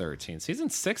 7 Oh. has 13. Season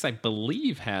 6, I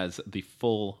believe, has the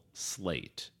full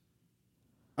slate.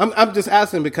 I'm just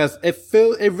asking because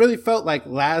it really felt like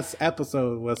last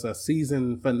episode was a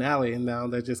season finale, and now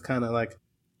they're just kind of like.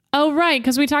 Oh, right,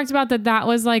 because we talked about that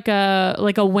was like a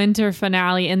winter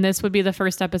finale, and this would be the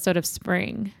first episode of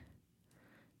spring.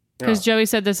 Because Joey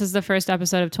said this is the first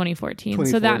episode of 2014.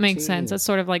 So that makes sense. It's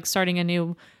sort of like starting a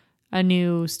new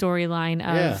storyline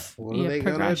of what are they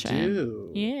progression. gonna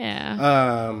do?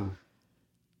 Yeah.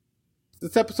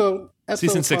 This episode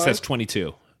Season 6 5, has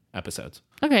 22 episodes.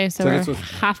 Okay, so this we're was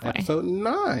halfway. Episode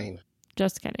 9.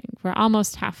 Just kidding. We're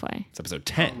almost halfway. It's episode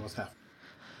 10. Almost half.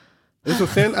 This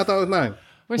was 10. I thought it was 9.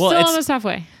 We're Well, still it's- almost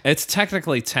halfway. It's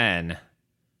technically 10,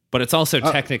 but it's also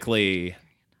technically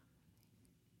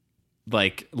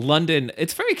like London,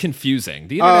 it's very confusing.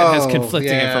 The internet has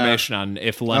conflicting yeah. information on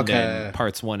if London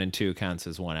parts 1 and 2 counts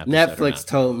as one episode. Netflix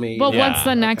told me. But what's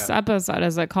the next episode?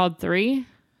 Is it called 3?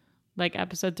 Like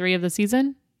episode 3 of the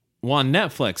season? Well, on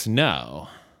Netflix, no.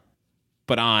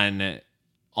 But on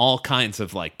all kinds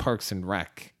of like Parks and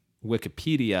Rec,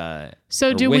 Wikipedia.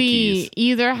 So do wikis, we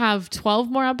either have 12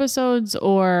 more episodes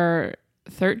or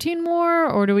 13 more?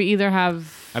 Or do we either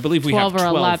have I believe we 12 have or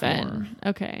 12 11? more.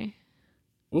 Okay.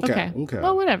 Okay.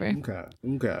 Well, whatever. Okay.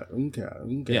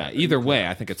 Yeah, either way,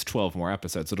 I think it's 12 more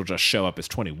episodes. It'll just show up as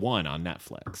 21 on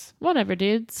Netflix. Whatever,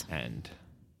 dudes. And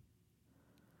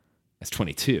as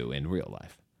 22 in real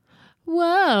life.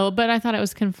 Whoa, but I thought it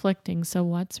was conflicting. So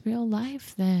what's real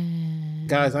life then?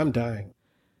 Guys, I'm dying.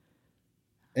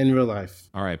 In real life.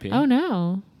 R.I.P. Oh,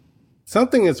 no.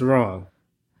 Something is wrong.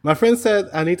 My friend said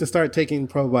I need to start taking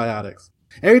probiotics.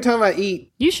 Every time I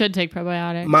eat, You should take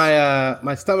probiotics.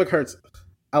 my stomach hurts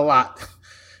a lot.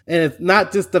 And it's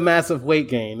not just the massive weight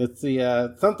gain. It's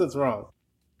the something's wrong.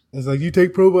 It's like, you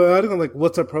take probiotics? I'm like,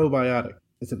 what's a probiotic?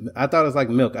 I thought it was like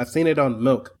milk. I've seen it on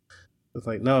milk. It's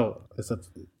like, no,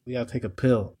 you gotta take a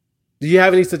pill. Do you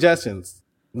have any suggestions,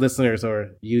 listeners,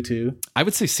 or you two? I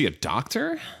would say see a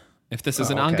doctor if this is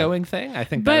an ongoing thing. I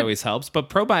think that always helps. But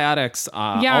probiotics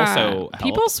also help.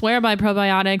 People swear by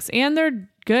probiotics, and they're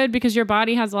good because your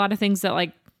body has a lot of things that,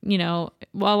 like, a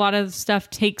lot of stuff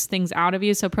takes things out of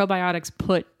you. So probiotics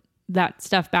put that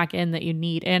stuff back in that you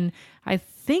need. And I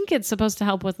think it's supposed to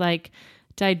help with like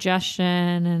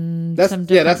digestion and some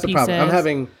different that's the pieces.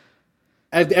 problem.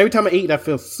 Every time I eat, I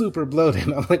feel super bloated.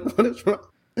 I'm like, what is wrong?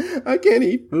 I can't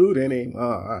eat food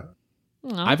anymore.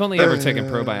 I've only ever taken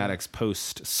probiotics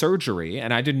post-surgery,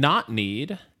 and I did not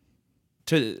need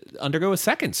to undergo a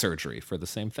second surgery for the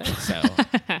same thing. So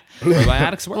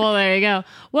probiotics work. Well, there you go.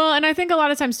 Well, and I think a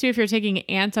lot of times too, if you're taking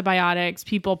antibiotics,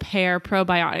 people pair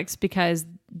probiotics because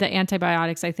the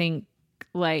antibiotics, I think,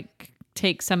 like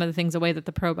take some of the things away that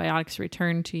the probiotics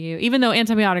return to you. Even though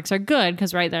antibiotics are good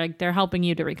because, right, they're helping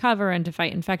you to recover and to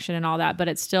fight infection and all that, but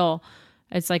it's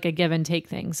like a give and take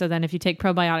thing. So then if you take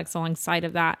probiotics alongside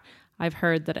of that, I've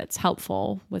heard that it's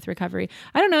helpful with recovery.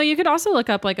 I don't know. You could also look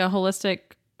up like a holistic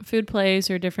food place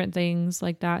or different things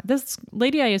like that. This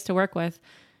lady I used to work with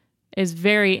is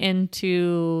very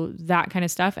into that kind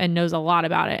of stuff and knows a lot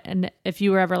about it. And if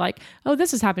you were ever like, oh,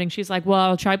 this is happening, she's like,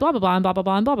 well, try blah, blah, blah, and blah, blah,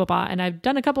 blah, and blah, blah, blah. And I've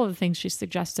done a couple of the things she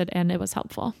suggested and it was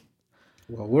helpful.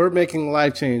 Well, we're making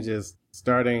life changes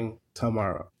starting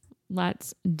tomorrow.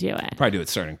 Let's do it. Probably do it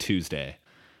starting Tuesday.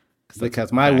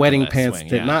 Because my wedding pants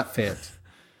did not fit.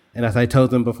 And as I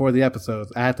told them before the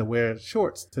episodes, I had to wear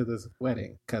shorts to this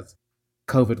wedding because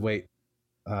COVID weight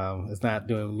is not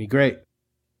doing me great.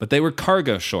 But they were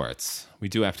cargo shorts. We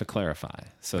do have to clarify.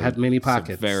 So I had many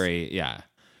pockets.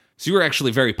 So you were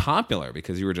actually very popular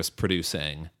because you were just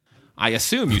producing. I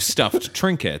assume you stuffed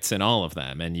trinkets in all of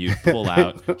them, and you pull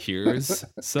out, here's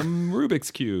some Rubik's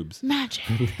cubes. Magic.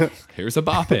 Here's a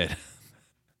Bop It.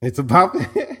 It's a Bop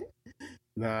It?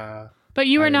 Nah. But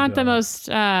you were not the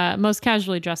most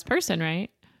casually dressed person,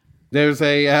 right? There's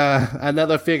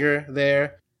another figure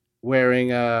there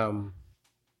wearing an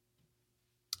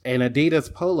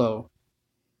Adidas polo.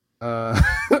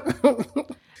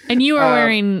 And you were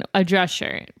wearing a dress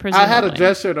shirt, presumably. I had a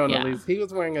dress shirt on at least. He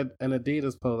was wearing an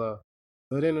Adidas polo.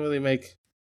 So it didn't really make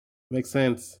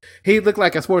sense. He looked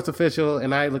like a sports official,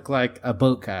 and I looked like a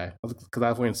boat guy because I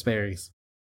was wearing Sperry's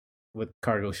with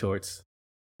cargo shorts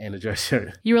and a dress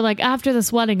shirt. You were like, after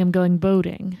this wedding, I'm going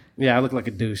boating. Yeah, I look like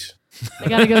a douche. I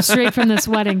got to go straight from this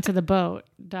wedding to the boat,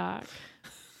 Doc.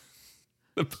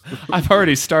 I've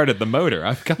already started the motor.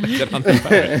 I've got to get on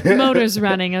the boat. Motor's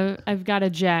running. I've got a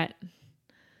jet.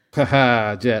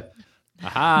 Haha, jet.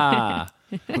 Aha.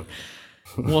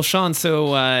 Well, Sean,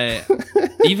 so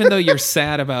even though you're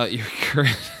sad about your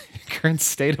current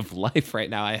state of life right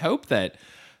now, I hope that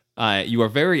you are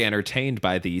very entertained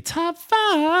by the top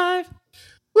 5.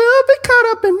 We'll be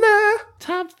caught up in that.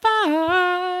 Top 5.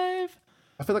 I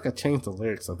feel like I change the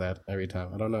lyrics of that every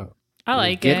time. I don't know. I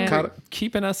like it.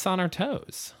 Keeping us on our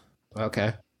toes.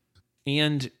 Okay.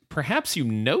 And perhaps you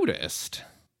noticed,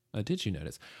 did you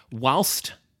notice,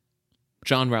 whilst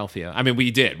John Ralphio, I mean,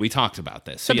 we did. We talked about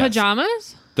this. The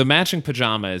pajamas? The matching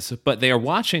pajamas, but they are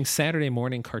watching Saturday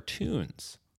morning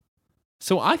cartoons.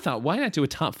 So I thought, why not do a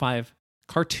top 5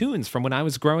 cartoons from when I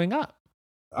was growing up?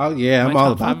 Oh, yeah. I'm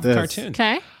all about this. Cartoons.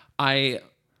 Okay. I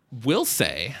will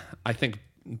say, I think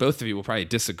both of you will probably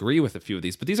disagree with a few of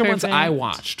these, but these are ones I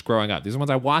watched growing up. These are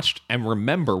ones I watched and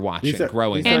remember watching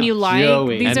growing up. And you like?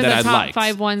 These are the top liked.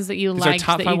 5 ones that you liked. These are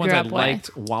top 5 ones I with.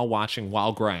 liked while watching,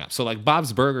 while growing up. So like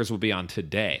Bob's Burgers would be on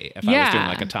today if I was doing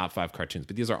like a top 5 cartoons.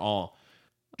 But these are all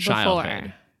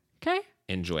childhood. Okay.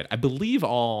 Enjoyed. I believe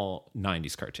all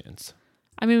 90s cartoons.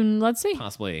 I mean, let's see.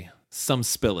 Possibly some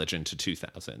spillage into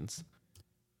 2000s.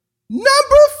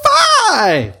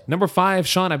 Number 5,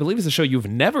 Sean, I believe is a show you've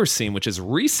never seen, which is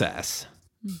Recess.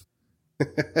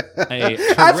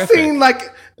 I've seen like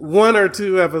 1 or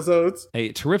 2 episodes.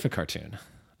 A terrific cartoon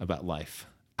about life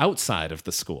outside of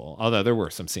the school, although there were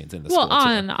some scenes in the school.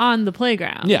 Well, on the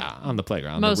playground. Yeah, on the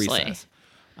playground, mostly. The recess.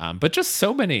 But just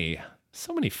so many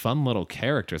fun little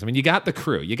characters. I mean, you got the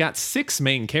crew. You got 6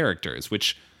 main characters,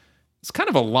 which is kind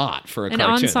of a lot for a cartoon.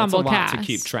 Ensemble That's a lot cast to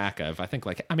keep track of. I think,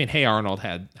 Hey Arnold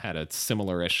had a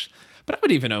similar-ish, but I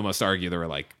would even almost argue there were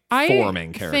like 4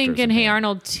 main characters. I think in Hey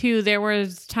Arnold too, there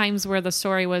was times where the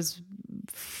story was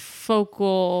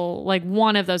focal, like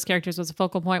one of those characters was a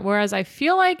focal point. Whereas I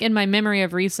feel like in my memory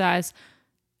of Recess,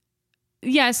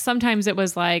 yes, sometimes it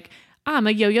was like, I'm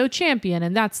a yo-yo champion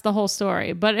and that's the whole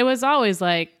story. But it was always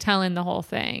like telling the whole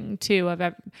thing too.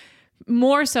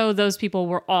 More so those people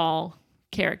were all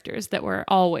characters that were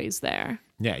always there.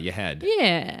 Yeah, you had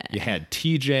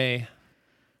TJ,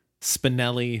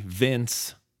 Spinelli,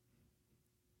 Vince,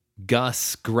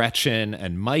 Gus, Gretchen,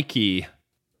 and Mikey.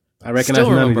 I recognize Still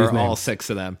none of these remember names. all 6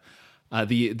 of them.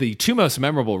 The 2 most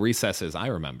memorable recesses I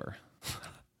remember.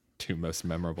 2 most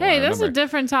memorable. Hey, that's a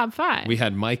different top 5. We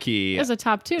had Mikey. There's a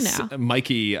top 2 now.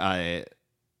 Mikey.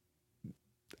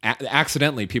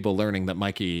 Accidentally, people learning that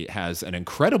Mikey has an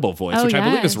incredible voice, which I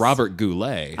believe is Robert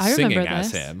Goulet singing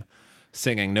as him,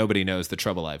 singing "Nobody Knows the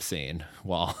Trouble I've Seen"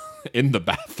 while in the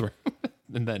bathroom,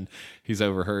 and then he's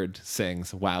overheard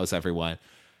sings "Wows everyone."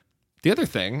 The other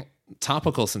thing,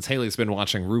 topical since Haley's been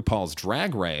watching RuPaul's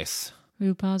Drag Race.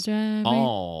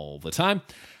 All the time.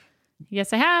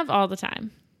 Yes, I have all the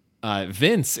time.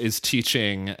 Vince is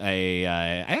teaching I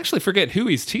actually forget who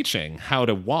he's teaching how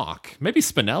to walk. Maybe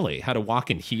Spinelli, how to walk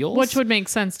in heels. Which would make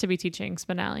sense to be teaching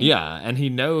Spinelli. Yeah, and he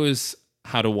knows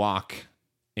how to walk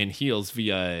in heels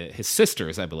via his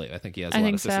sisters, I believe. I think he has a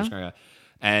lot of sisters. So.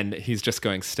 And he's just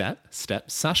going step,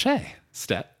 step, sachet.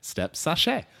 Step, step,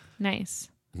 sachet. Nice.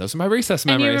 And those are my recess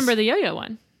memories. And you remember the yo-yo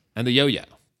one. And the yo-yo.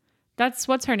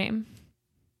 What's her name?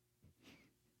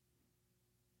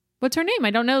 What's her name? I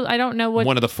don't know what.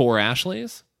 One of the 4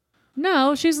 Ashleys?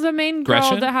 No, she's the main girl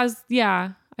Gretchen? that has,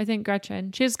 I think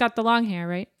Gretchen. She's got the long hair,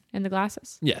 right? And the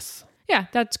glasses. Yes. Yeah,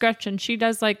 that's Gretchen. She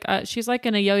does she's like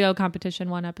in a yo-yo competition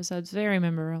one episode. It's very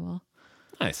memorable.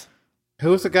 Nice.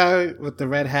 Who was the guy with the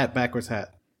red hat, backwards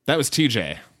hat? That was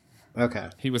TJ. Okay.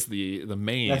 He was the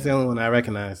main. That's the only one I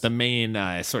recognize. The main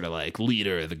sort of like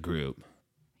leader of the group.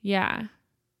 Yeah.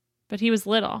 But he was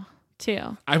little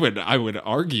too. I would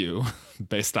argue,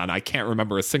 based on I can't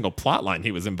remember a single plot line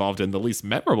he was involved in, the least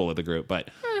memorable of the group, but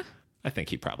I think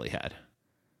he probably had.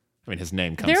 I mean, his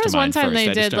name comes to mind. There was one time first.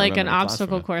 they did like an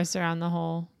obstacle course around the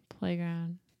whole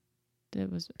playground.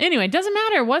 Anyway, doesn't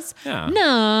matter. What's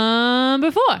number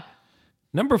 4?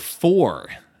 Number 4.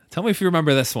 Tell me if you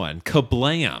remember this one.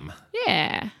 Kablam.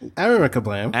 Yeah. I remember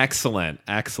Kablam. Excellent.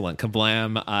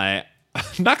 Kablam.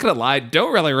 I'm not going to lie,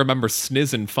 don't really remember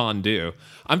Sniz and Fondue.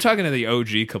 I'm talking to the OG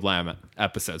Kablam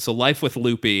episode. So Life with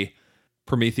Loopy,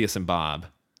 Prometheus and Bob,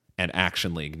 and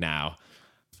Action League Now.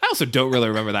 I also don't really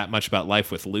remember that much about Life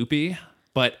with Loopy,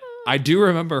 but I do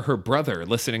remember her brother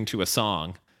listening to a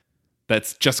song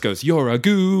that just goes, "You're a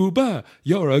gooba,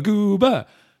 you're a gooba,"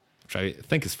 which I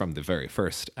think is from the very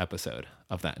first episode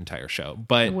of that entire show.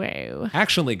 But Whoa.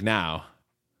 Action League Now,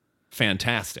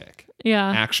 fantastic. Yeah.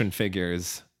 Action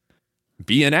figures.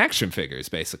 Being action figures,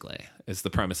 basically, is the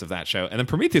premise of that show. And then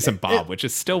Prometheus and Bob, which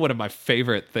is still one of my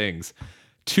favorite things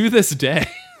to this day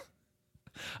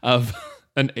of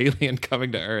an alien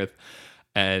coming to Earth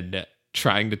and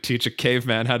trying to teach a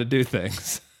caveman how to do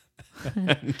things.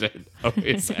 And it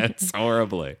always ends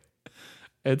horribly.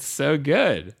 It's so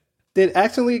good. Did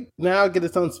Actually Now get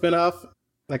its own spinoff,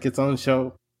 like its own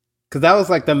show? Because that was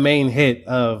like the main hit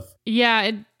of... Yeah,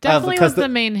 it definitely was the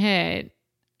main hit.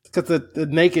 Because the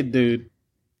naked dude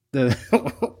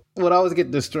would always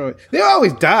get destroyed. They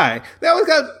always die. They always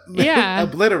got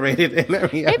obliterated in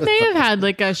every episode. It may have had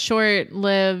like a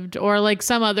short-lived or like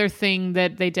some other thing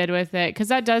that they did with it, because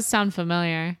that does sound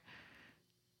familiar.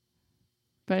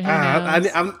 But who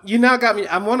knows? You now got me.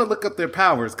 I want to look up their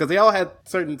powers because they all had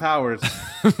certain powers.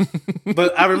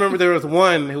 But I remember there was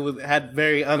one who had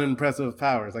very unimpressive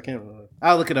powers. I can't remember.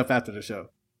 I'll look it up after the show.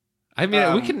 I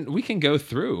mean, we can go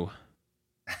through.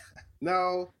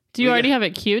 No. Do you already have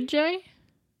it queued, Joey?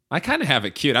 I kind of have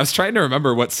it queued. I was trying to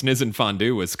remember what Sniz and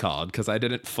Fondue was called because I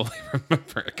didn't fully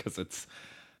remember it because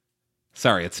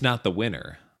it's not the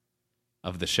winner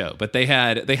of the show. But they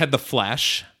had the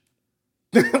Flash.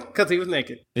 Because he was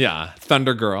naked. Yeah.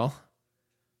 Thunder Girl.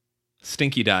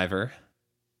 Stinky Diver,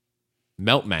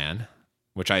 Melt Man,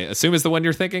 which I assume is the one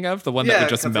you're thinking of, the one that would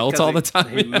just melt all the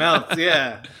time. He melts,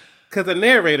 yeah. Because the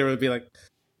narrator would be like,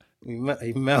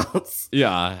 he melts.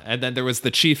 Yeah, and then there was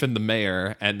the Chief and the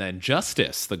Mayor, and then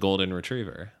Justice, the Golden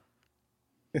Retriever.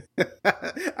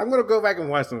 I'm going to go back and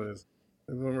watch some of this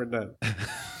when we're done.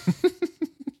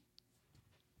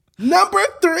 Number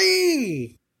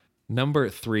 3. Number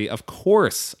 3, of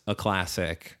course, a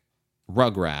classic,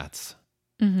 Rugrats.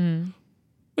 Mm-hmm.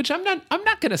 Which I'm not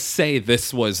going to say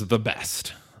this was the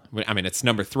best. I mean, it's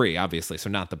number 3, obviously, so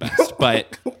not the best.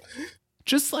 But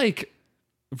just like,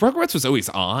 Rugrats was always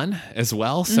on as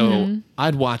well. So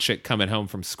I'd watch it coming home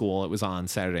from school. It was on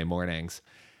Saturday mornings.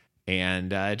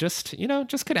 And just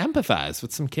could empathize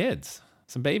with some kids,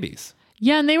 some babies.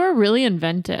 Yeah, and they were really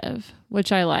inventive,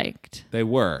 which I liked. They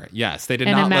were, yes. They did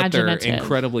and not let their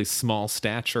incredibly small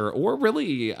stature or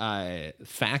really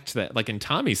fact that, like in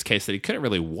Tommy's case, that he couldn't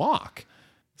really walk,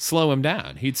 slow him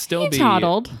down. He'd still be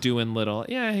toddled. Doing little.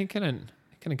 Yeah, he couldn't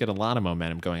get a lot of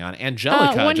momentum going on.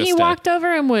 Angelica, when he walked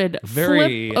over and would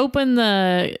flip open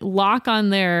the lock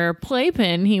on their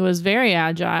playpen, he was very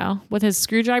agile with his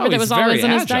screwdriver that was always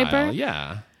in his diaper.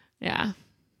 Yeah. Yeah.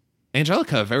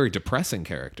 Angelica, a very depressing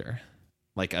character.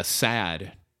 Like a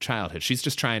sad childhood. She's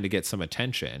just trying to get some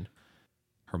attention.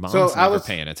 Her mom's never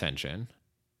paying attention.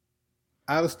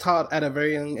 I was taught at a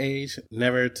very young age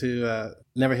never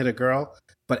hit a girl.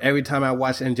 But every time I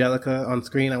watch Angelica on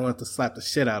screen, I wanted to slap the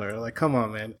shit out of her. Like, come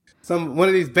on, man. One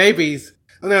of these babies.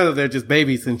 I know they're just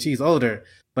babies and she's older.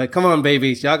 But come on,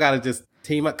 babies. Y'all got to just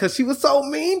team up. Because she was so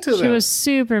mean to them. She was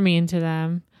super mean to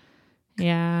them.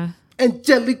 Yeah.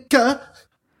 Angelica.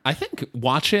 I think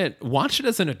watch it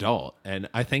as an adult, and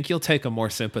I think you'll take a more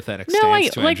sympathetic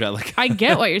stance to Angelica. I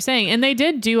get what you're saying, and they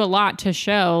did do a lot to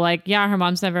show, like, yeah, her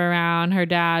mom's never around, her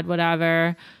dad,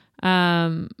 whatever,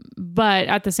 but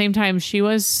at the same time, she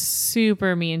was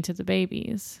super mean to the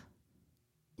babies.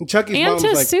 Chucky's and mom to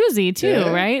was like, Susie too,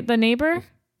 right? The neighbor.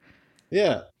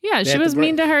 Yeah, she was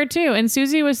mean to her too, and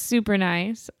Susie was super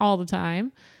nice all the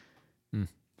time.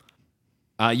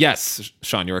 Yes,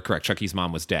 Sean, you were correct. Chucky's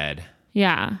mom was dead.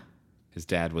 Yeah. His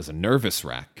dad was a nervous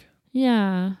wreck.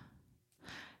 Yeah.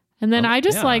 And then I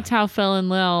just liked how Phil and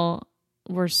Lil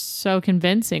were so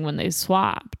convincing when they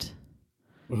swapped.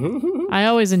 I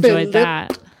always enjoyed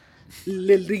that.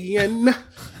 Lillian.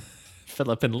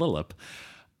 Philip and Lilip.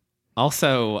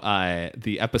 Also,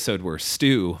 the episode where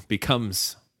Stu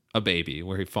becomes a baby,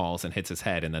 where he falls and hits his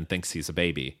head and then thinks he's a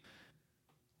baby.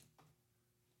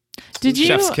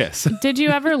 Chef's kiss. Did you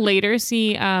ever later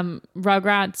see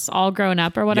Rugrats All Grown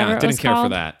Up or whatever? Yeah, didn't care for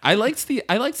that. I liked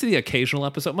the occasional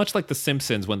episode, much like The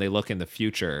Simpsons when they look in the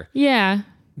future. Yeah,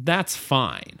 that's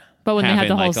fine. But when they had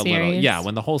the whole series,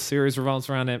 when the whole series revolves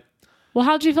around it. Well,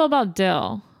 how'd you feel about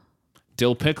Dill?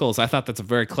 Dill Pickles. I thought that's a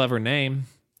very clever name.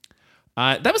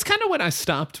 That was kind of when I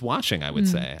stopped watching. I would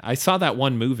say I saw that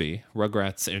one movie,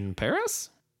 Rugrats in Paris.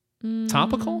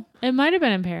 Topical. It might have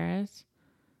been in Paris.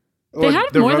 They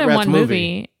had more than one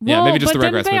movie. Yeah, maybe just the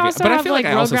Rugrats movie. But I feel like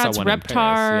I also saw one in Paris.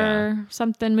 Reptar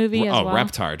something movie as well. Oh,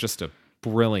 Reptar, just a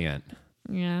brilliant.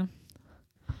 Yeah.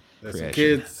 There's some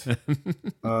kids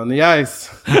on the ice.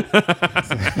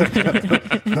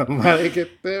 Somebody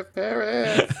get their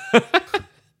Paris.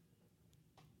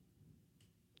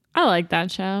 I like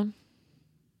that show.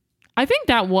 I think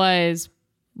that was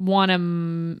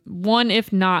one,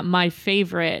 if not my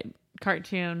favorite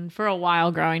cartoon for a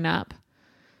while growing up.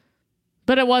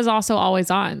 But it was also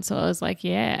always on, so I was like,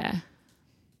 yeah.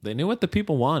 They knew what the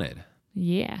people wanted.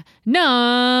 Yeah.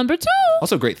 Number 2.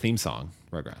 Also, great theme song,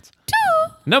 Rugrats. 2.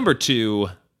 Number 2,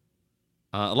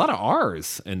 a lot of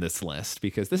R's in this list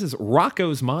because this is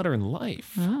Rocko's Modern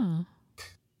Life. Oh.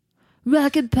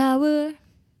 Rocket Power.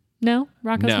 No?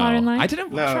 Rocko's Modern Life? I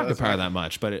didn't watch Rocket Power that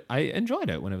much, but I enjoyed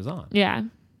it when it was on. Yeah.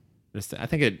 I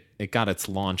think it got its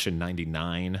launch in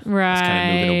 99. Right. It's kind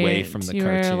of moving away from the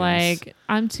cartoons. You were like,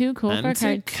 I'm too cool for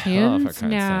cartoons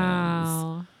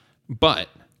now. But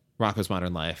Rocko's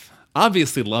Modern Life,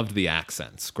 obviously loved the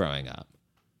accents growing up.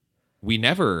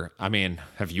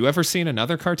 Have you ever seen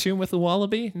another cartoon with a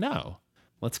wallaby? No.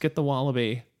 Let's get the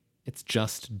wallaby. It's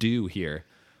just due here.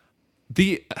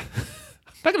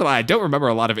 I'm not gonna lie, I don't remember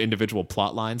a lot of individual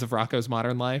plot lines of Rocko's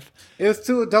Modern Life. It was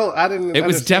too adult. It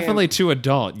was definitely too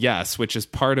adult, yes, which is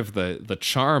part of the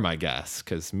charm, I guess,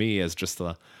 because me as just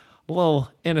a little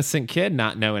innocent kid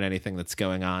not knowing anything that's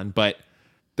going on. But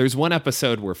there's one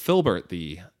episode where Filbert,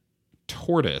 the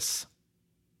tortoise,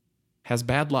 has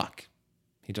bad luck.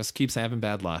 He just keeps having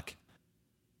bad luck.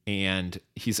 And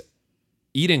he's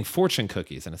eating fortune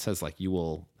cookies, and it says, like, you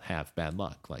will have bad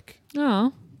luck. Like,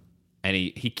 oh. And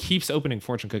he keeps opening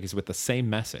fortune cookies with the same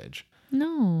message.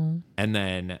 No. And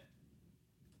then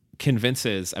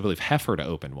convinces, I believe, Heifer to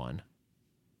open one.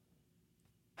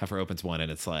 Heifer opens one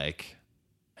and it's like,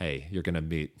 hey, you're going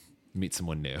to meet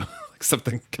someone new. Like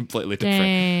something completely different.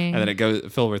 Dang. And then it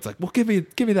goes, Filbert's like, well, give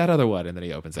me that other one. And then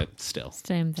he opens it. Still.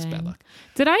 Same thing. It's bad luck.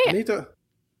 Did I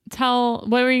tell,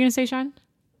 what were you going to say, Sean?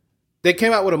 They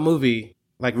came out with a movie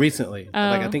like recently, Oh.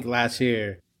 like I think last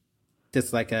year,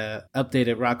 just like a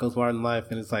updated Rocco's Modern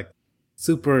Life. And it's like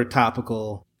super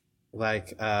topical,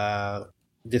 like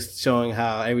just showing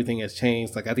how everything has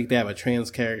changed. Like I think they have a trans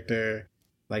character.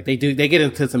 Like they get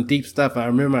into some deep stuff. I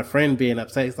remember my friend being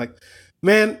upset. He's like,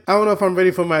 man, I don't know if I'm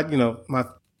ready for my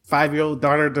 5-year-old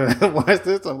daughter to watch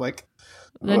this. I'm like,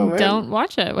 Then don't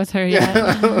watch it with her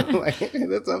yet. like,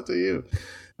 that's up to you.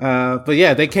 But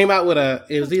yeah, they came out with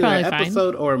it was either an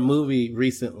episode or a movie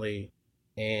recently,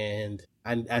 and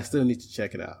I still need to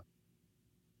check it out.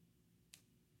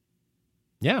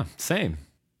 Yeah, same.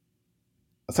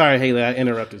 Sorry, Haley, I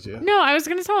interrupted you. No, I was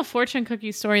going to tell a fortune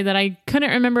cookie story that I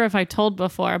couldn't remember if I told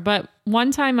before, but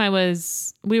one time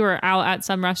we were out at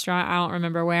some restaurant, I don't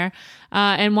remember where,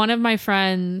 and one of my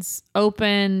friends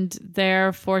opened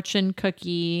their fortune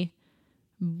cookie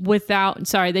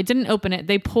they didn't open it.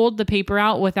 They pulled the paper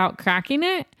out without cracking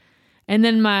it. And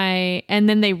then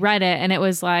they read it, and it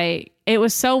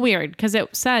was so weird because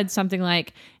it said something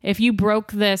like, if you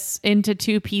broke this into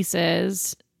 2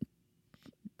 pieces,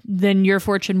 then your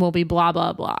fortune will be blah,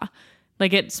 blah, blah.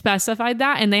 Like it specified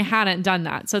that, and they hadn't done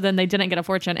that. So then they didn't get a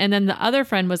fortune. And then the other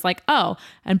friend was like, oh,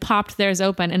 and popped theirs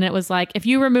open. And it was like, if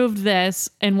you removed this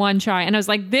in one try. And I was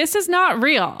like, this is not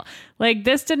real. Like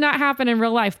this did not happen in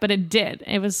real life, but it did.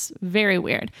 It was very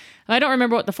weird. I don't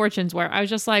remember what the fortunes were. I was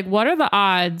just like, what are the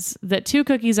odds that 2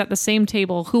 cookies at the same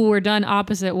table who were done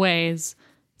opposite ways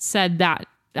said that?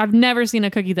 I've never seen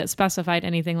a cookie that specified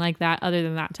anything like that other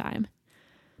than that time.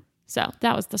 So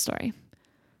that was the story.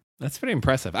 That's pretty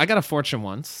impressive. I got a fortune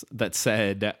once that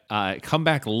said, come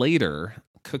back later.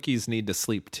 Cookies need to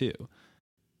sleep too.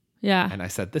 Yeah. And I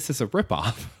said, this is a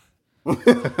ripoff.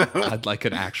 I'd like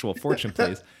an actual fortune,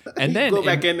 please. And then go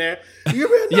back in there. You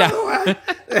read another one.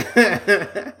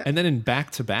 And then in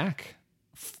back-to-back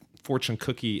fortune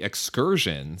cookie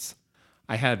excursions,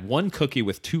 I had 1 cookie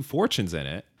with 2 fortunes in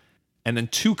it, and then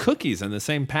 2 cookies in the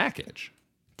same package.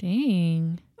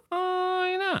 Dang. Oh,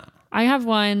 yeah. I have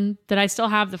one that I still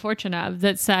have the fortune of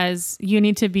that says you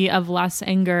need to be of less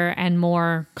anger and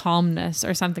more calmness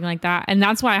or something like that. And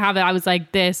that's why I have it. I was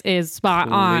like, this is spot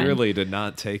on. Clearly did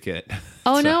not take it.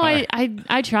 Oh, no,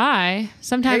 I try.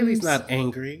 Sometimes. Haley's not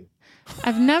angry.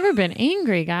 I've never been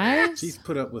angry, guys. She's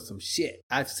put up with some shit.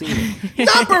 I've seen it.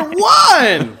 Number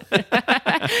 1!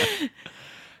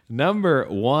 Number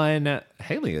 1,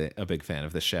 Haley, a big fan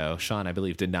of the show. Sean, I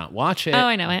believe, did not watch it. Oh,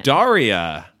 I know it.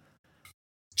 Daria.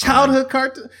 Childhood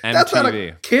cartoon. That's not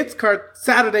MTV. a kid's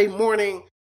Saturday morning.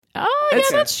 Oh, yeah,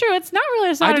 that's true. It's not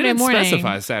really a Saturday morning. I didn't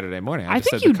specify Saturday morning. I just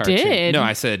think said you the cartoon. did. No,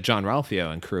 I said John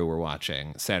Ralphio and crew were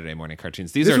watching Saturday morning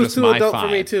cartoons. These this are was just too my adult 5.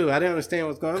 for me, too. I didn't understand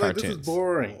what's going on. Like, this is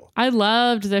boring. I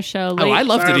loved the show. I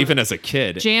loved it even as a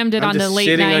kid. Jammed it I'm on the just late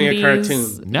shitting 90s. on your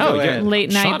cartoon. No,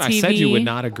 late night Sean, TV. I said you would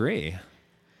not agree.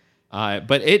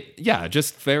 But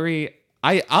just very...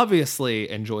 I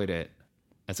obviously enjoyed it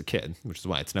as a kid, which is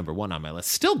why it's number 1 on my list.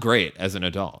 Still great as an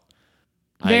adult.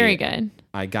 Very good.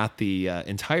 I got the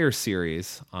entire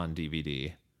series on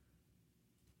DVD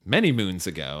many moons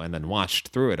ago and then watched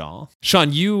through it all.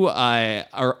 Sean, you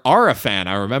are a fan,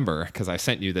 I remember, because I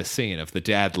sent you this scene of the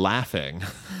dad laughing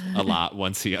a lot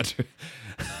once he once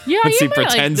he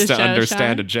pretends to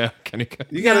understand a joke. And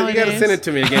you gotta send it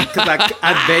to me again, because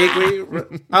I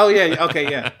vaguely... Oh, yeah, okay,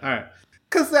 yeah, all right.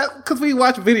 Because we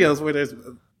watch videos where there's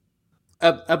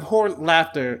abhorrent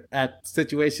laughter at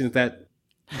situations that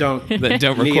don't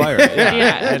require it.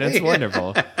 Yeah. And it's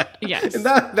wonderful. Yes. And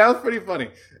that was pretty funny.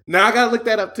 Now I gotta look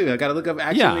that up too. I gotta look up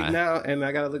Action League Now, and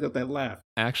I gotta look up that laugh.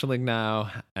 Action League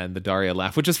Now and the Daria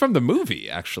laugh, which is from the movie,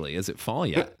 actually. Is it fall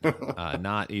yet?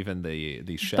 Not even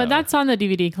the show. But that's on the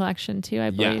DVD collection too, I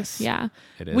believe. Yes, yeah.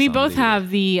 It is. We both have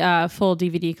the full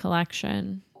DVD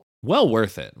collection. Well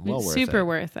worth it. Super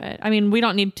worth it. I mean, we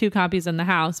don't need 2 copies in the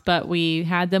house, but we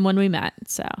had them when we met,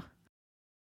 so.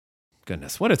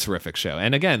 Goodness, what a terrific show.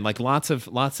 And again, like lots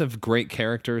of great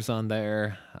characters on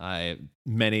there.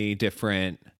 Many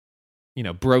different,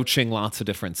 broaching lots of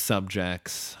different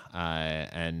subjects.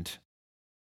 And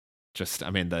just,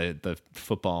 I mean, the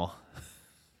football.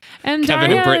 And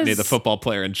Kevin and Brittany, the football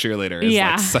player and cheerleader, is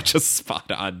like such a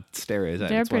spot on stereotype.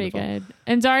 They're pretty good.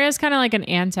 And Daria's kind of like an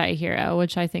anti-hero,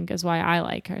 which I think is why I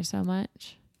like her so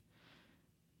much.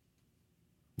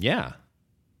 Yeah.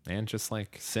 And just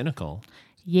like cynical.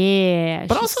 Yeah,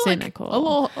 but she's also cynical. Like a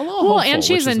little well, hopeful, and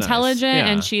she's which is intelligent, nice.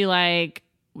 Yeah. and she like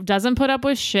doesn't put up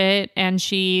with shit, and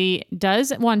she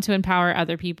does want to empower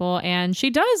other people, and she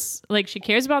does like she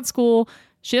cares about school.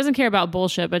 She doesn't care about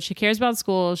bullshit, but she cares about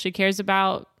school. She cares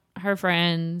about her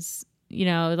friends. You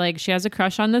know, like she has a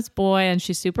crush on this boy, and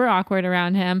she's super awkward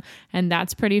around him, and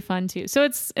that's pretty fun too. So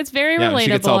it's very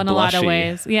relatable in a lot of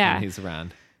ways. Yeah, when he's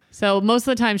around. So most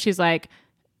of the time she's like,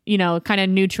 you know, kind of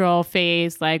neutral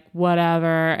phase, like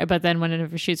whatever. But then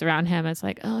whenever she's around him, it's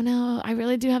like, oh no, I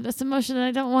really do have this emotion that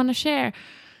I don't want to share.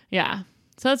 Yeah.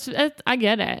 So I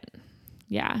get it.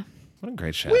 Yeah. What a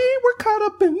great show. We were caught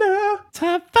up in the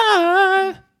top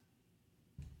 5.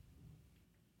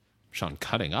 Sean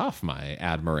cutting off my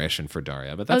admiration for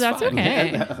Daria, but that's fine.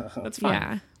 Okay. That's fine.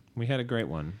 Yeah. We had a great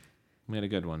one. We had a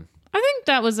good one. I think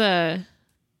that was the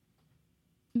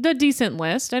decent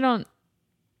list. I don't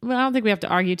think we have to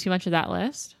argue too much of that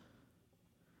list.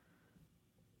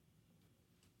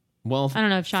 Well, I don't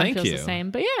know if Sean feels you. the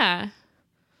same, but yeah.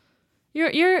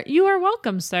 You are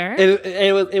welcome, sir.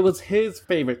 It was his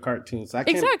favorite cartoon, so I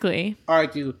can't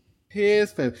argue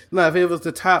his favorite. Now, if it was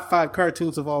the top 5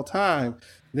 cartoons of all time,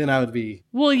 then I would be.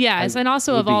 Well, yes, and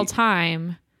also of all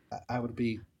time. I would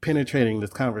be penetrating this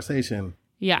conversation.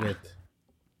 Yeah. With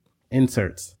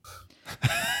inserts.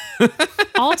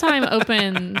 All time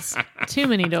opens too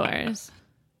many doors.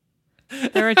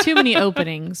 There are too many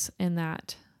openings in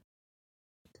that.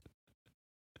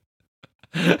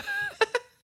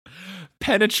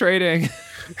 Penetrating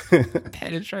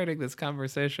this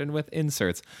conversation with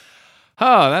inserts.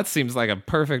 Oh, that seems like a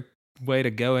perfect way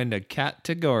to go into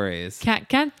categories.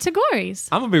 Categories.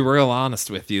 I'm going to be real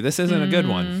honest with you. This isn't a good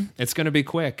one. It's going to be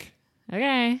quick.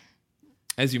 Okay.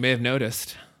 As you may have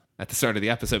noticed at the start of the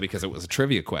episode, because it was a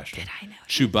trivia question, Did I know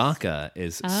Chewbacca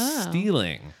is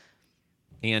stealing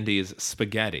Andy's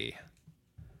spaghetti.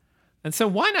 And so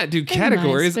why not do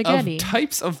categories of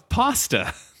types of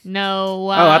pasta? No.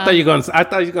 I thought you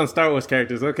were going Star Wars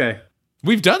characters. Okay.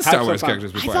 We've done Star Wars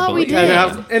characters before, I believe. We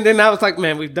did. And then I was like,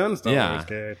 man, we've done Star Wars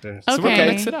characters. Okay. So we're going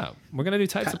to mix it up. We're going to do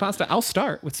types of pasta. I'll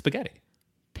start with spaghetti.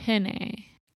 Penne.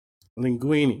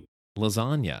 Linguine.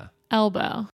 Lasagna.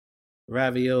 Elbow.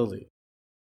 Ravioli.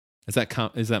 Is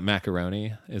that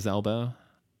macaroni? Is elbow?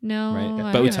 No.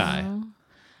 Right? Bow tie.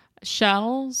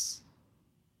 Shells.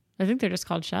 I think they're just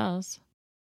called shells.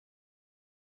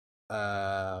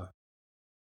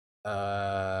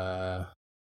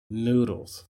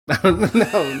 Noodles. No.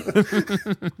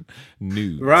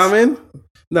 Noodles. Ramen?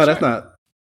 No, that's not.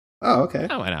 Oh, okay.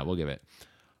 Oh, why not? We'll give it.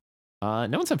 No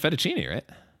one said fettuccine, right?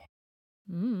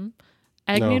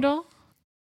 Egg noodle?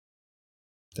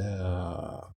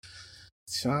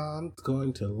 Sean's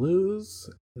going to lose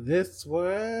this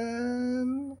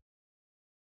one.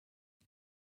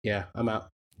 Yeah, I'm out.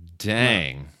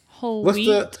 Dang. Whole what's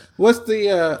wheat?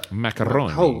 the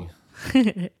macaroni?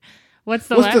 What's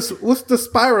the what's the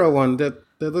spiral one that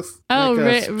looks like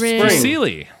a spring?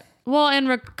 Fusilli. Well, and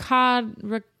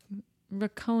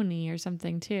ricconi or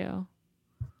something too.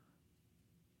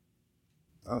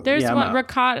 There's one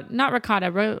ricotta, not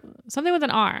ricotta, something with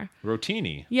an R.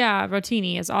 Rotini. Yeah,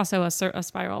 rotini is also a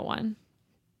spiral one.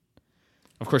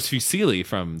 Of course, fusilli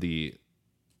from the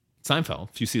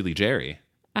Seinfeld, Fusilli Jerry.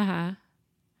 Uh-huh.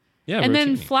 Yeah, and rotini.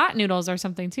 then flat noodles or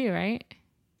something too, right?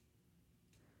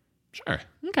 Sure.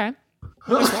 Okay.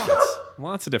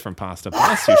 Lots of different pasta.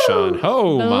 Bless you, Sean.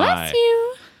 Oh, Bless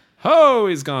you. Oh,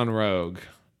 he's gone rogue.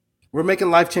 We're making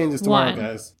life changes tomorrow,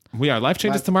 guys. We are. Life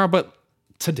changes tomorrow, but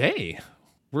today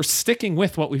we're sticking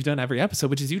with what we've done every episode,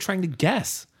 which is you trying to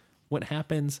guess what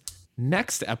happens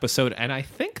next episode. And I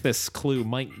think this clue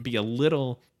might be a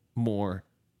little more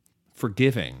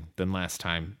forgiving than last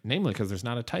time, namely because there's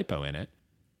not a typo in it.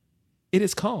 It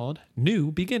is called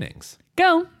New Beginnings.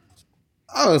 Go.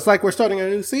 Oh, it's like we're starting a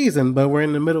new season, but we're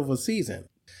in the middle of a season.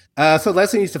 So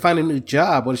Leslie needs to find a new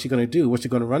job. What is she going to do? What's she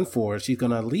going to run for? She's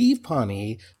going to leave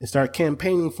Pawnee and start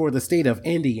campaigning for the state of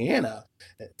Indiana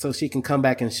so she can come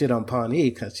back and shit on Pawnee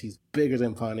because she's bigger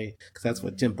than Pawnee, because that's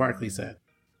what Jim Barkley said.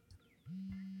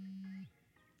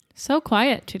 So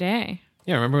quiet today.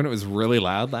 Yeah, remember when it was really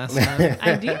loud last time?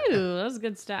 I do. That was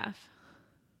good stuff.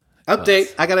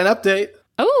 Update. I got an update.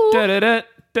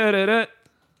 Oh.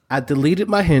 I deleted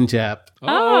my Hinge app.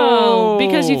 Oh,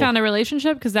 because you found a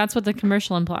relationship? Because that's what the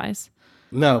commercial implies.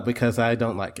 No, because I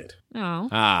don't like it. Oh.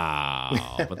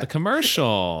 But the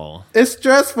commercial. It's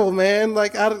stressful, man.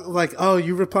 Oh,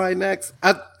 you reply next.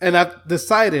 I've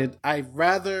decided I'd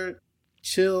rather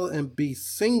chill and be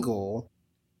single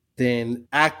than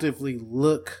actively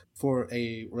look for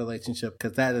a relationship,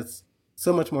 because that is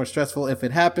so much more stressful. If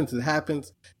it happens, it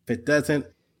happens. If it doesn't,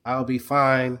 I'll be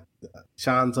fine.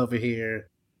 Sean's over here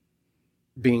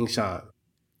being Sean.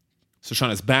 So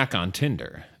Sean is back on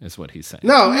Tinder, is what he's saying.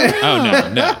 No.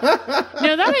 Oh, no.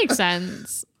 No, that makes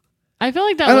sense. I feel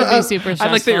like that would be super stressful.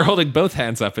 I like that you're holding both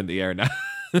hands up in the air now.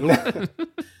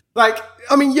 Like,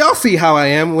 I mean, y'all see how I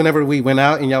am whenever we went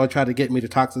out and y'all would try to get me to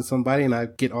talk to somebody and I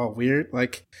get all weird.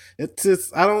 Like, it's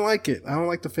just, I don't like it. I don't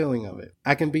like the feeling of it.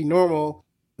 I can be normal,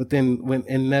 but then when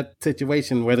in that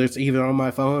situation, whether it's either on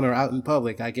my phone or out in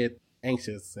public, I get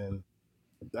anxious and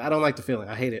I don't like the feeling.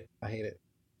 I hate it. I hate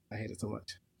it so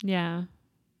much. Yeah.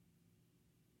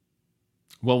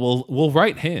 Well, we'll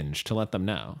write Hinge to let them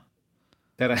know.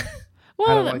 That I...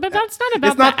 Well, like but that. that's not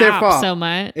about it's not the their app fault. so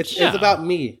much. It's about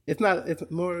me. It's not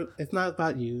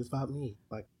about you. It's about me.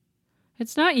 Like,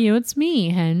 it's not you. It's me,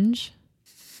 Hinge.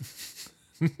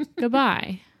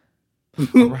 Goodbye.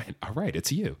 All right.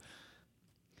 It's you.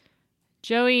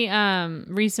 Joey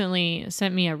recently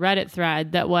sent me a Reddit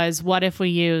thread that was, what if we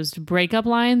used breakup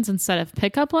lines instead of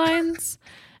pickup lines?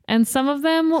 And some of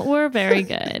them were very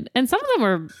good. And some of them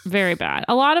were very bad.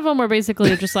 A lot of them were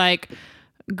basically just like,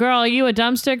 girl, you a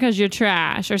dumpster because you're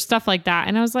trash or stuff like that.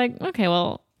 And I was like, okay,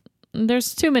 well,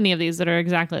 there's too many of these that are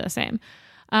exactly the same.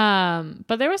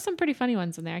 But there was some pretty funny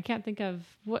ones in there. I can't think of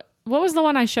what was the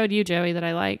one I showed you, Joey, that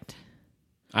I liked?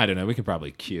 I don't know. We could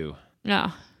probably cue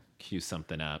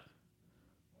something up.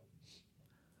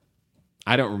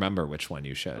 I don't remember which one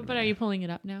you showed. But me. Are you pulling it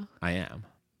up now? I am.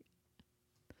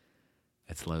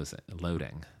 It's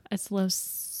loading. It's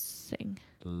losing.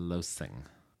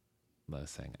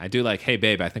 I do like, hey,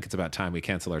 babe, I think it's about time we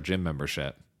cancel our gym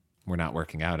membership. We're not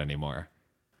working out anymore.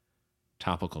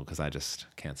 Topical because I just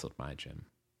canceled my gym.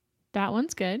 That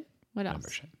one's good. What else?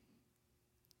 Membership.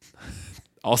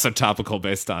 Also topical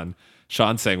based on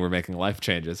Sean saying we're making life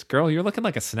changes. Girl, you're looking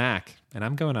like a snack, and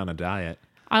I'm going on a diet.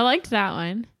 I liked that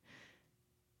one.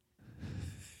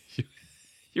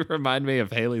 You remind me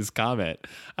of Haley's comment.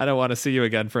 I don't want to see you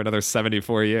again for another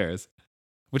 74 years.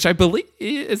 Which I believe,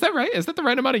 is that right? Is that the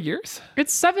right amount of years?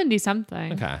 It's 70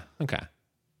 something. Okay.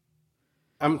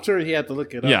 I'm sure he had to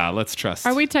look it up. Yeah, let's trust.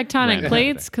 Are we tectonic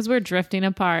plates? Because we're drifting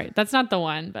apart. That's not the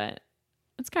one, but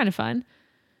it's kind of fun.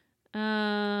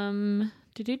 Are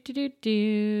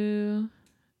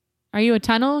you a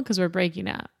tunnel? Because we're breaking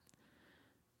up.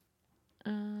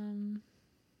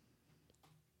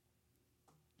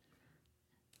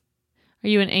 Are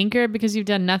you an anchor? Because you've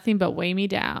done nothing but weigh me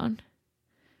down.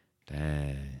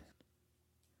 Dang.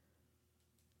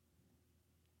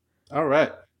 All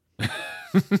right.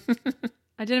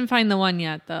 I didn't find the one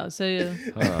yet, though. So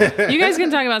you guys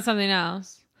can talk about something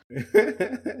else.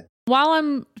 While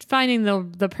I'm finding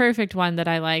the perfect one that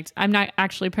I liked, I'm not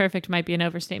actually perfect, might be an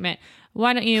overstatement.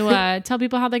 Why don't you tell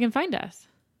people how they can find us?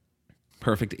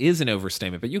 Perfect is an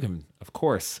overstatement, but you can, of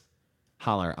course,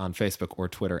 holler on Facebook or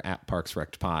Twitter at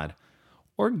ParksRectPod.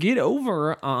 Or get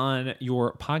over on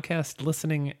your podcast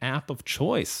listening app of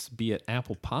choice, be it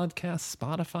Apple Podcasts,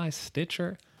 Spotify,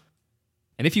 Stitcher.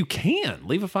 And if you can,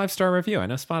 leave a 5-star review. I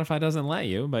know Spotify doesn't let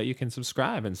you, but you can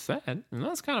subscribe instead. And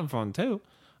that's kind of fun, too.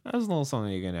 That's a little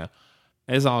something you can do.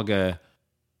 It's all good.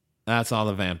 That's all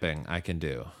the vamping I can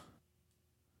do.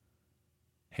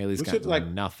 Haley's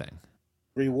got nothing.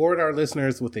 Reward our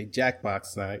listeners with a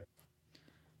Jackbox night.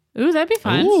 Ooh, that'd be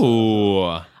fun.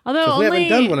 Ooh. Although we only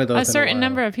haven't done one of those a certain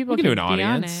number of people can do an be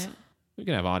audience. on it. We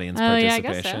can have audience participation. Yeah,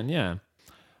 I guess so. Yeah.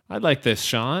 I'd like this,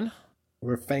 Sean.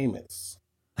 We're famous.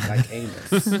 Like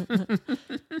Amos.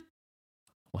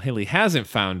 Well, Haley hasn't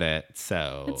found it,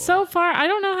 so... It's so far. I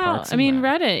don't know how. I mean,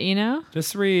 Reddit, you know?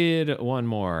 Just read one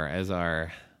more as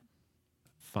our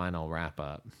final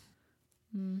wrap-up.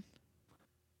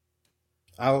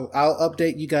 I'll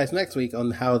update you guys next week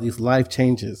on how these life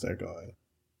changes are going.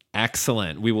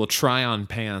 Excellent. We will try on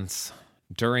pants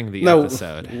during the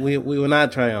episode. We will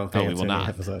not try on pants. We will not.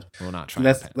 Episode. We will not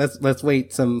try. Let's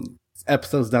wait some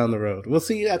episodes down the road. We'll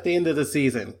see you at the end of the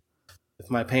season if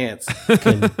my pants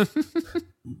can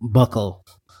buckle.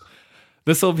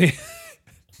 This will be.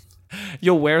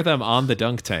 You'll wear them on the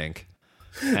dunk tank,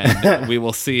 and we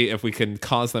will see if we can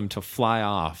cause them to fly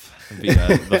off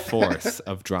via the force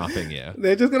of dropping you.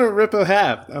 They're just gonna rip a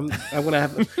half. I'm gonna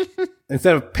have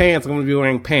instead of pants, I'm gonna be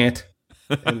wearing pant.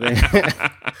 And then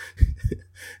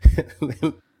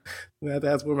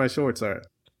that's where my shorts are.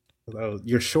 So,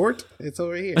 you're short? It's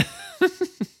over here.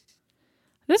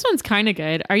 This one's kind of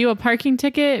good. Are you a parking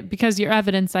ticket? Because you're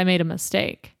evidence I made a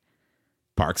mistake.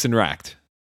 Parks and Rect.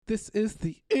 This is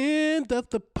the end of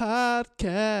the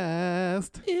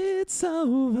podcast. It's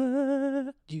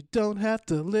over. You don't have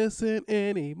to listen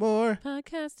anymore.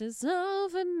 Podcast is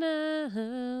over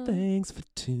now. Thanks for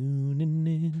tuning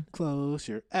in. Close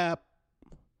your app.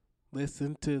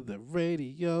 Listen to the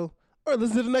radio. Or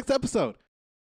listen to the next episode.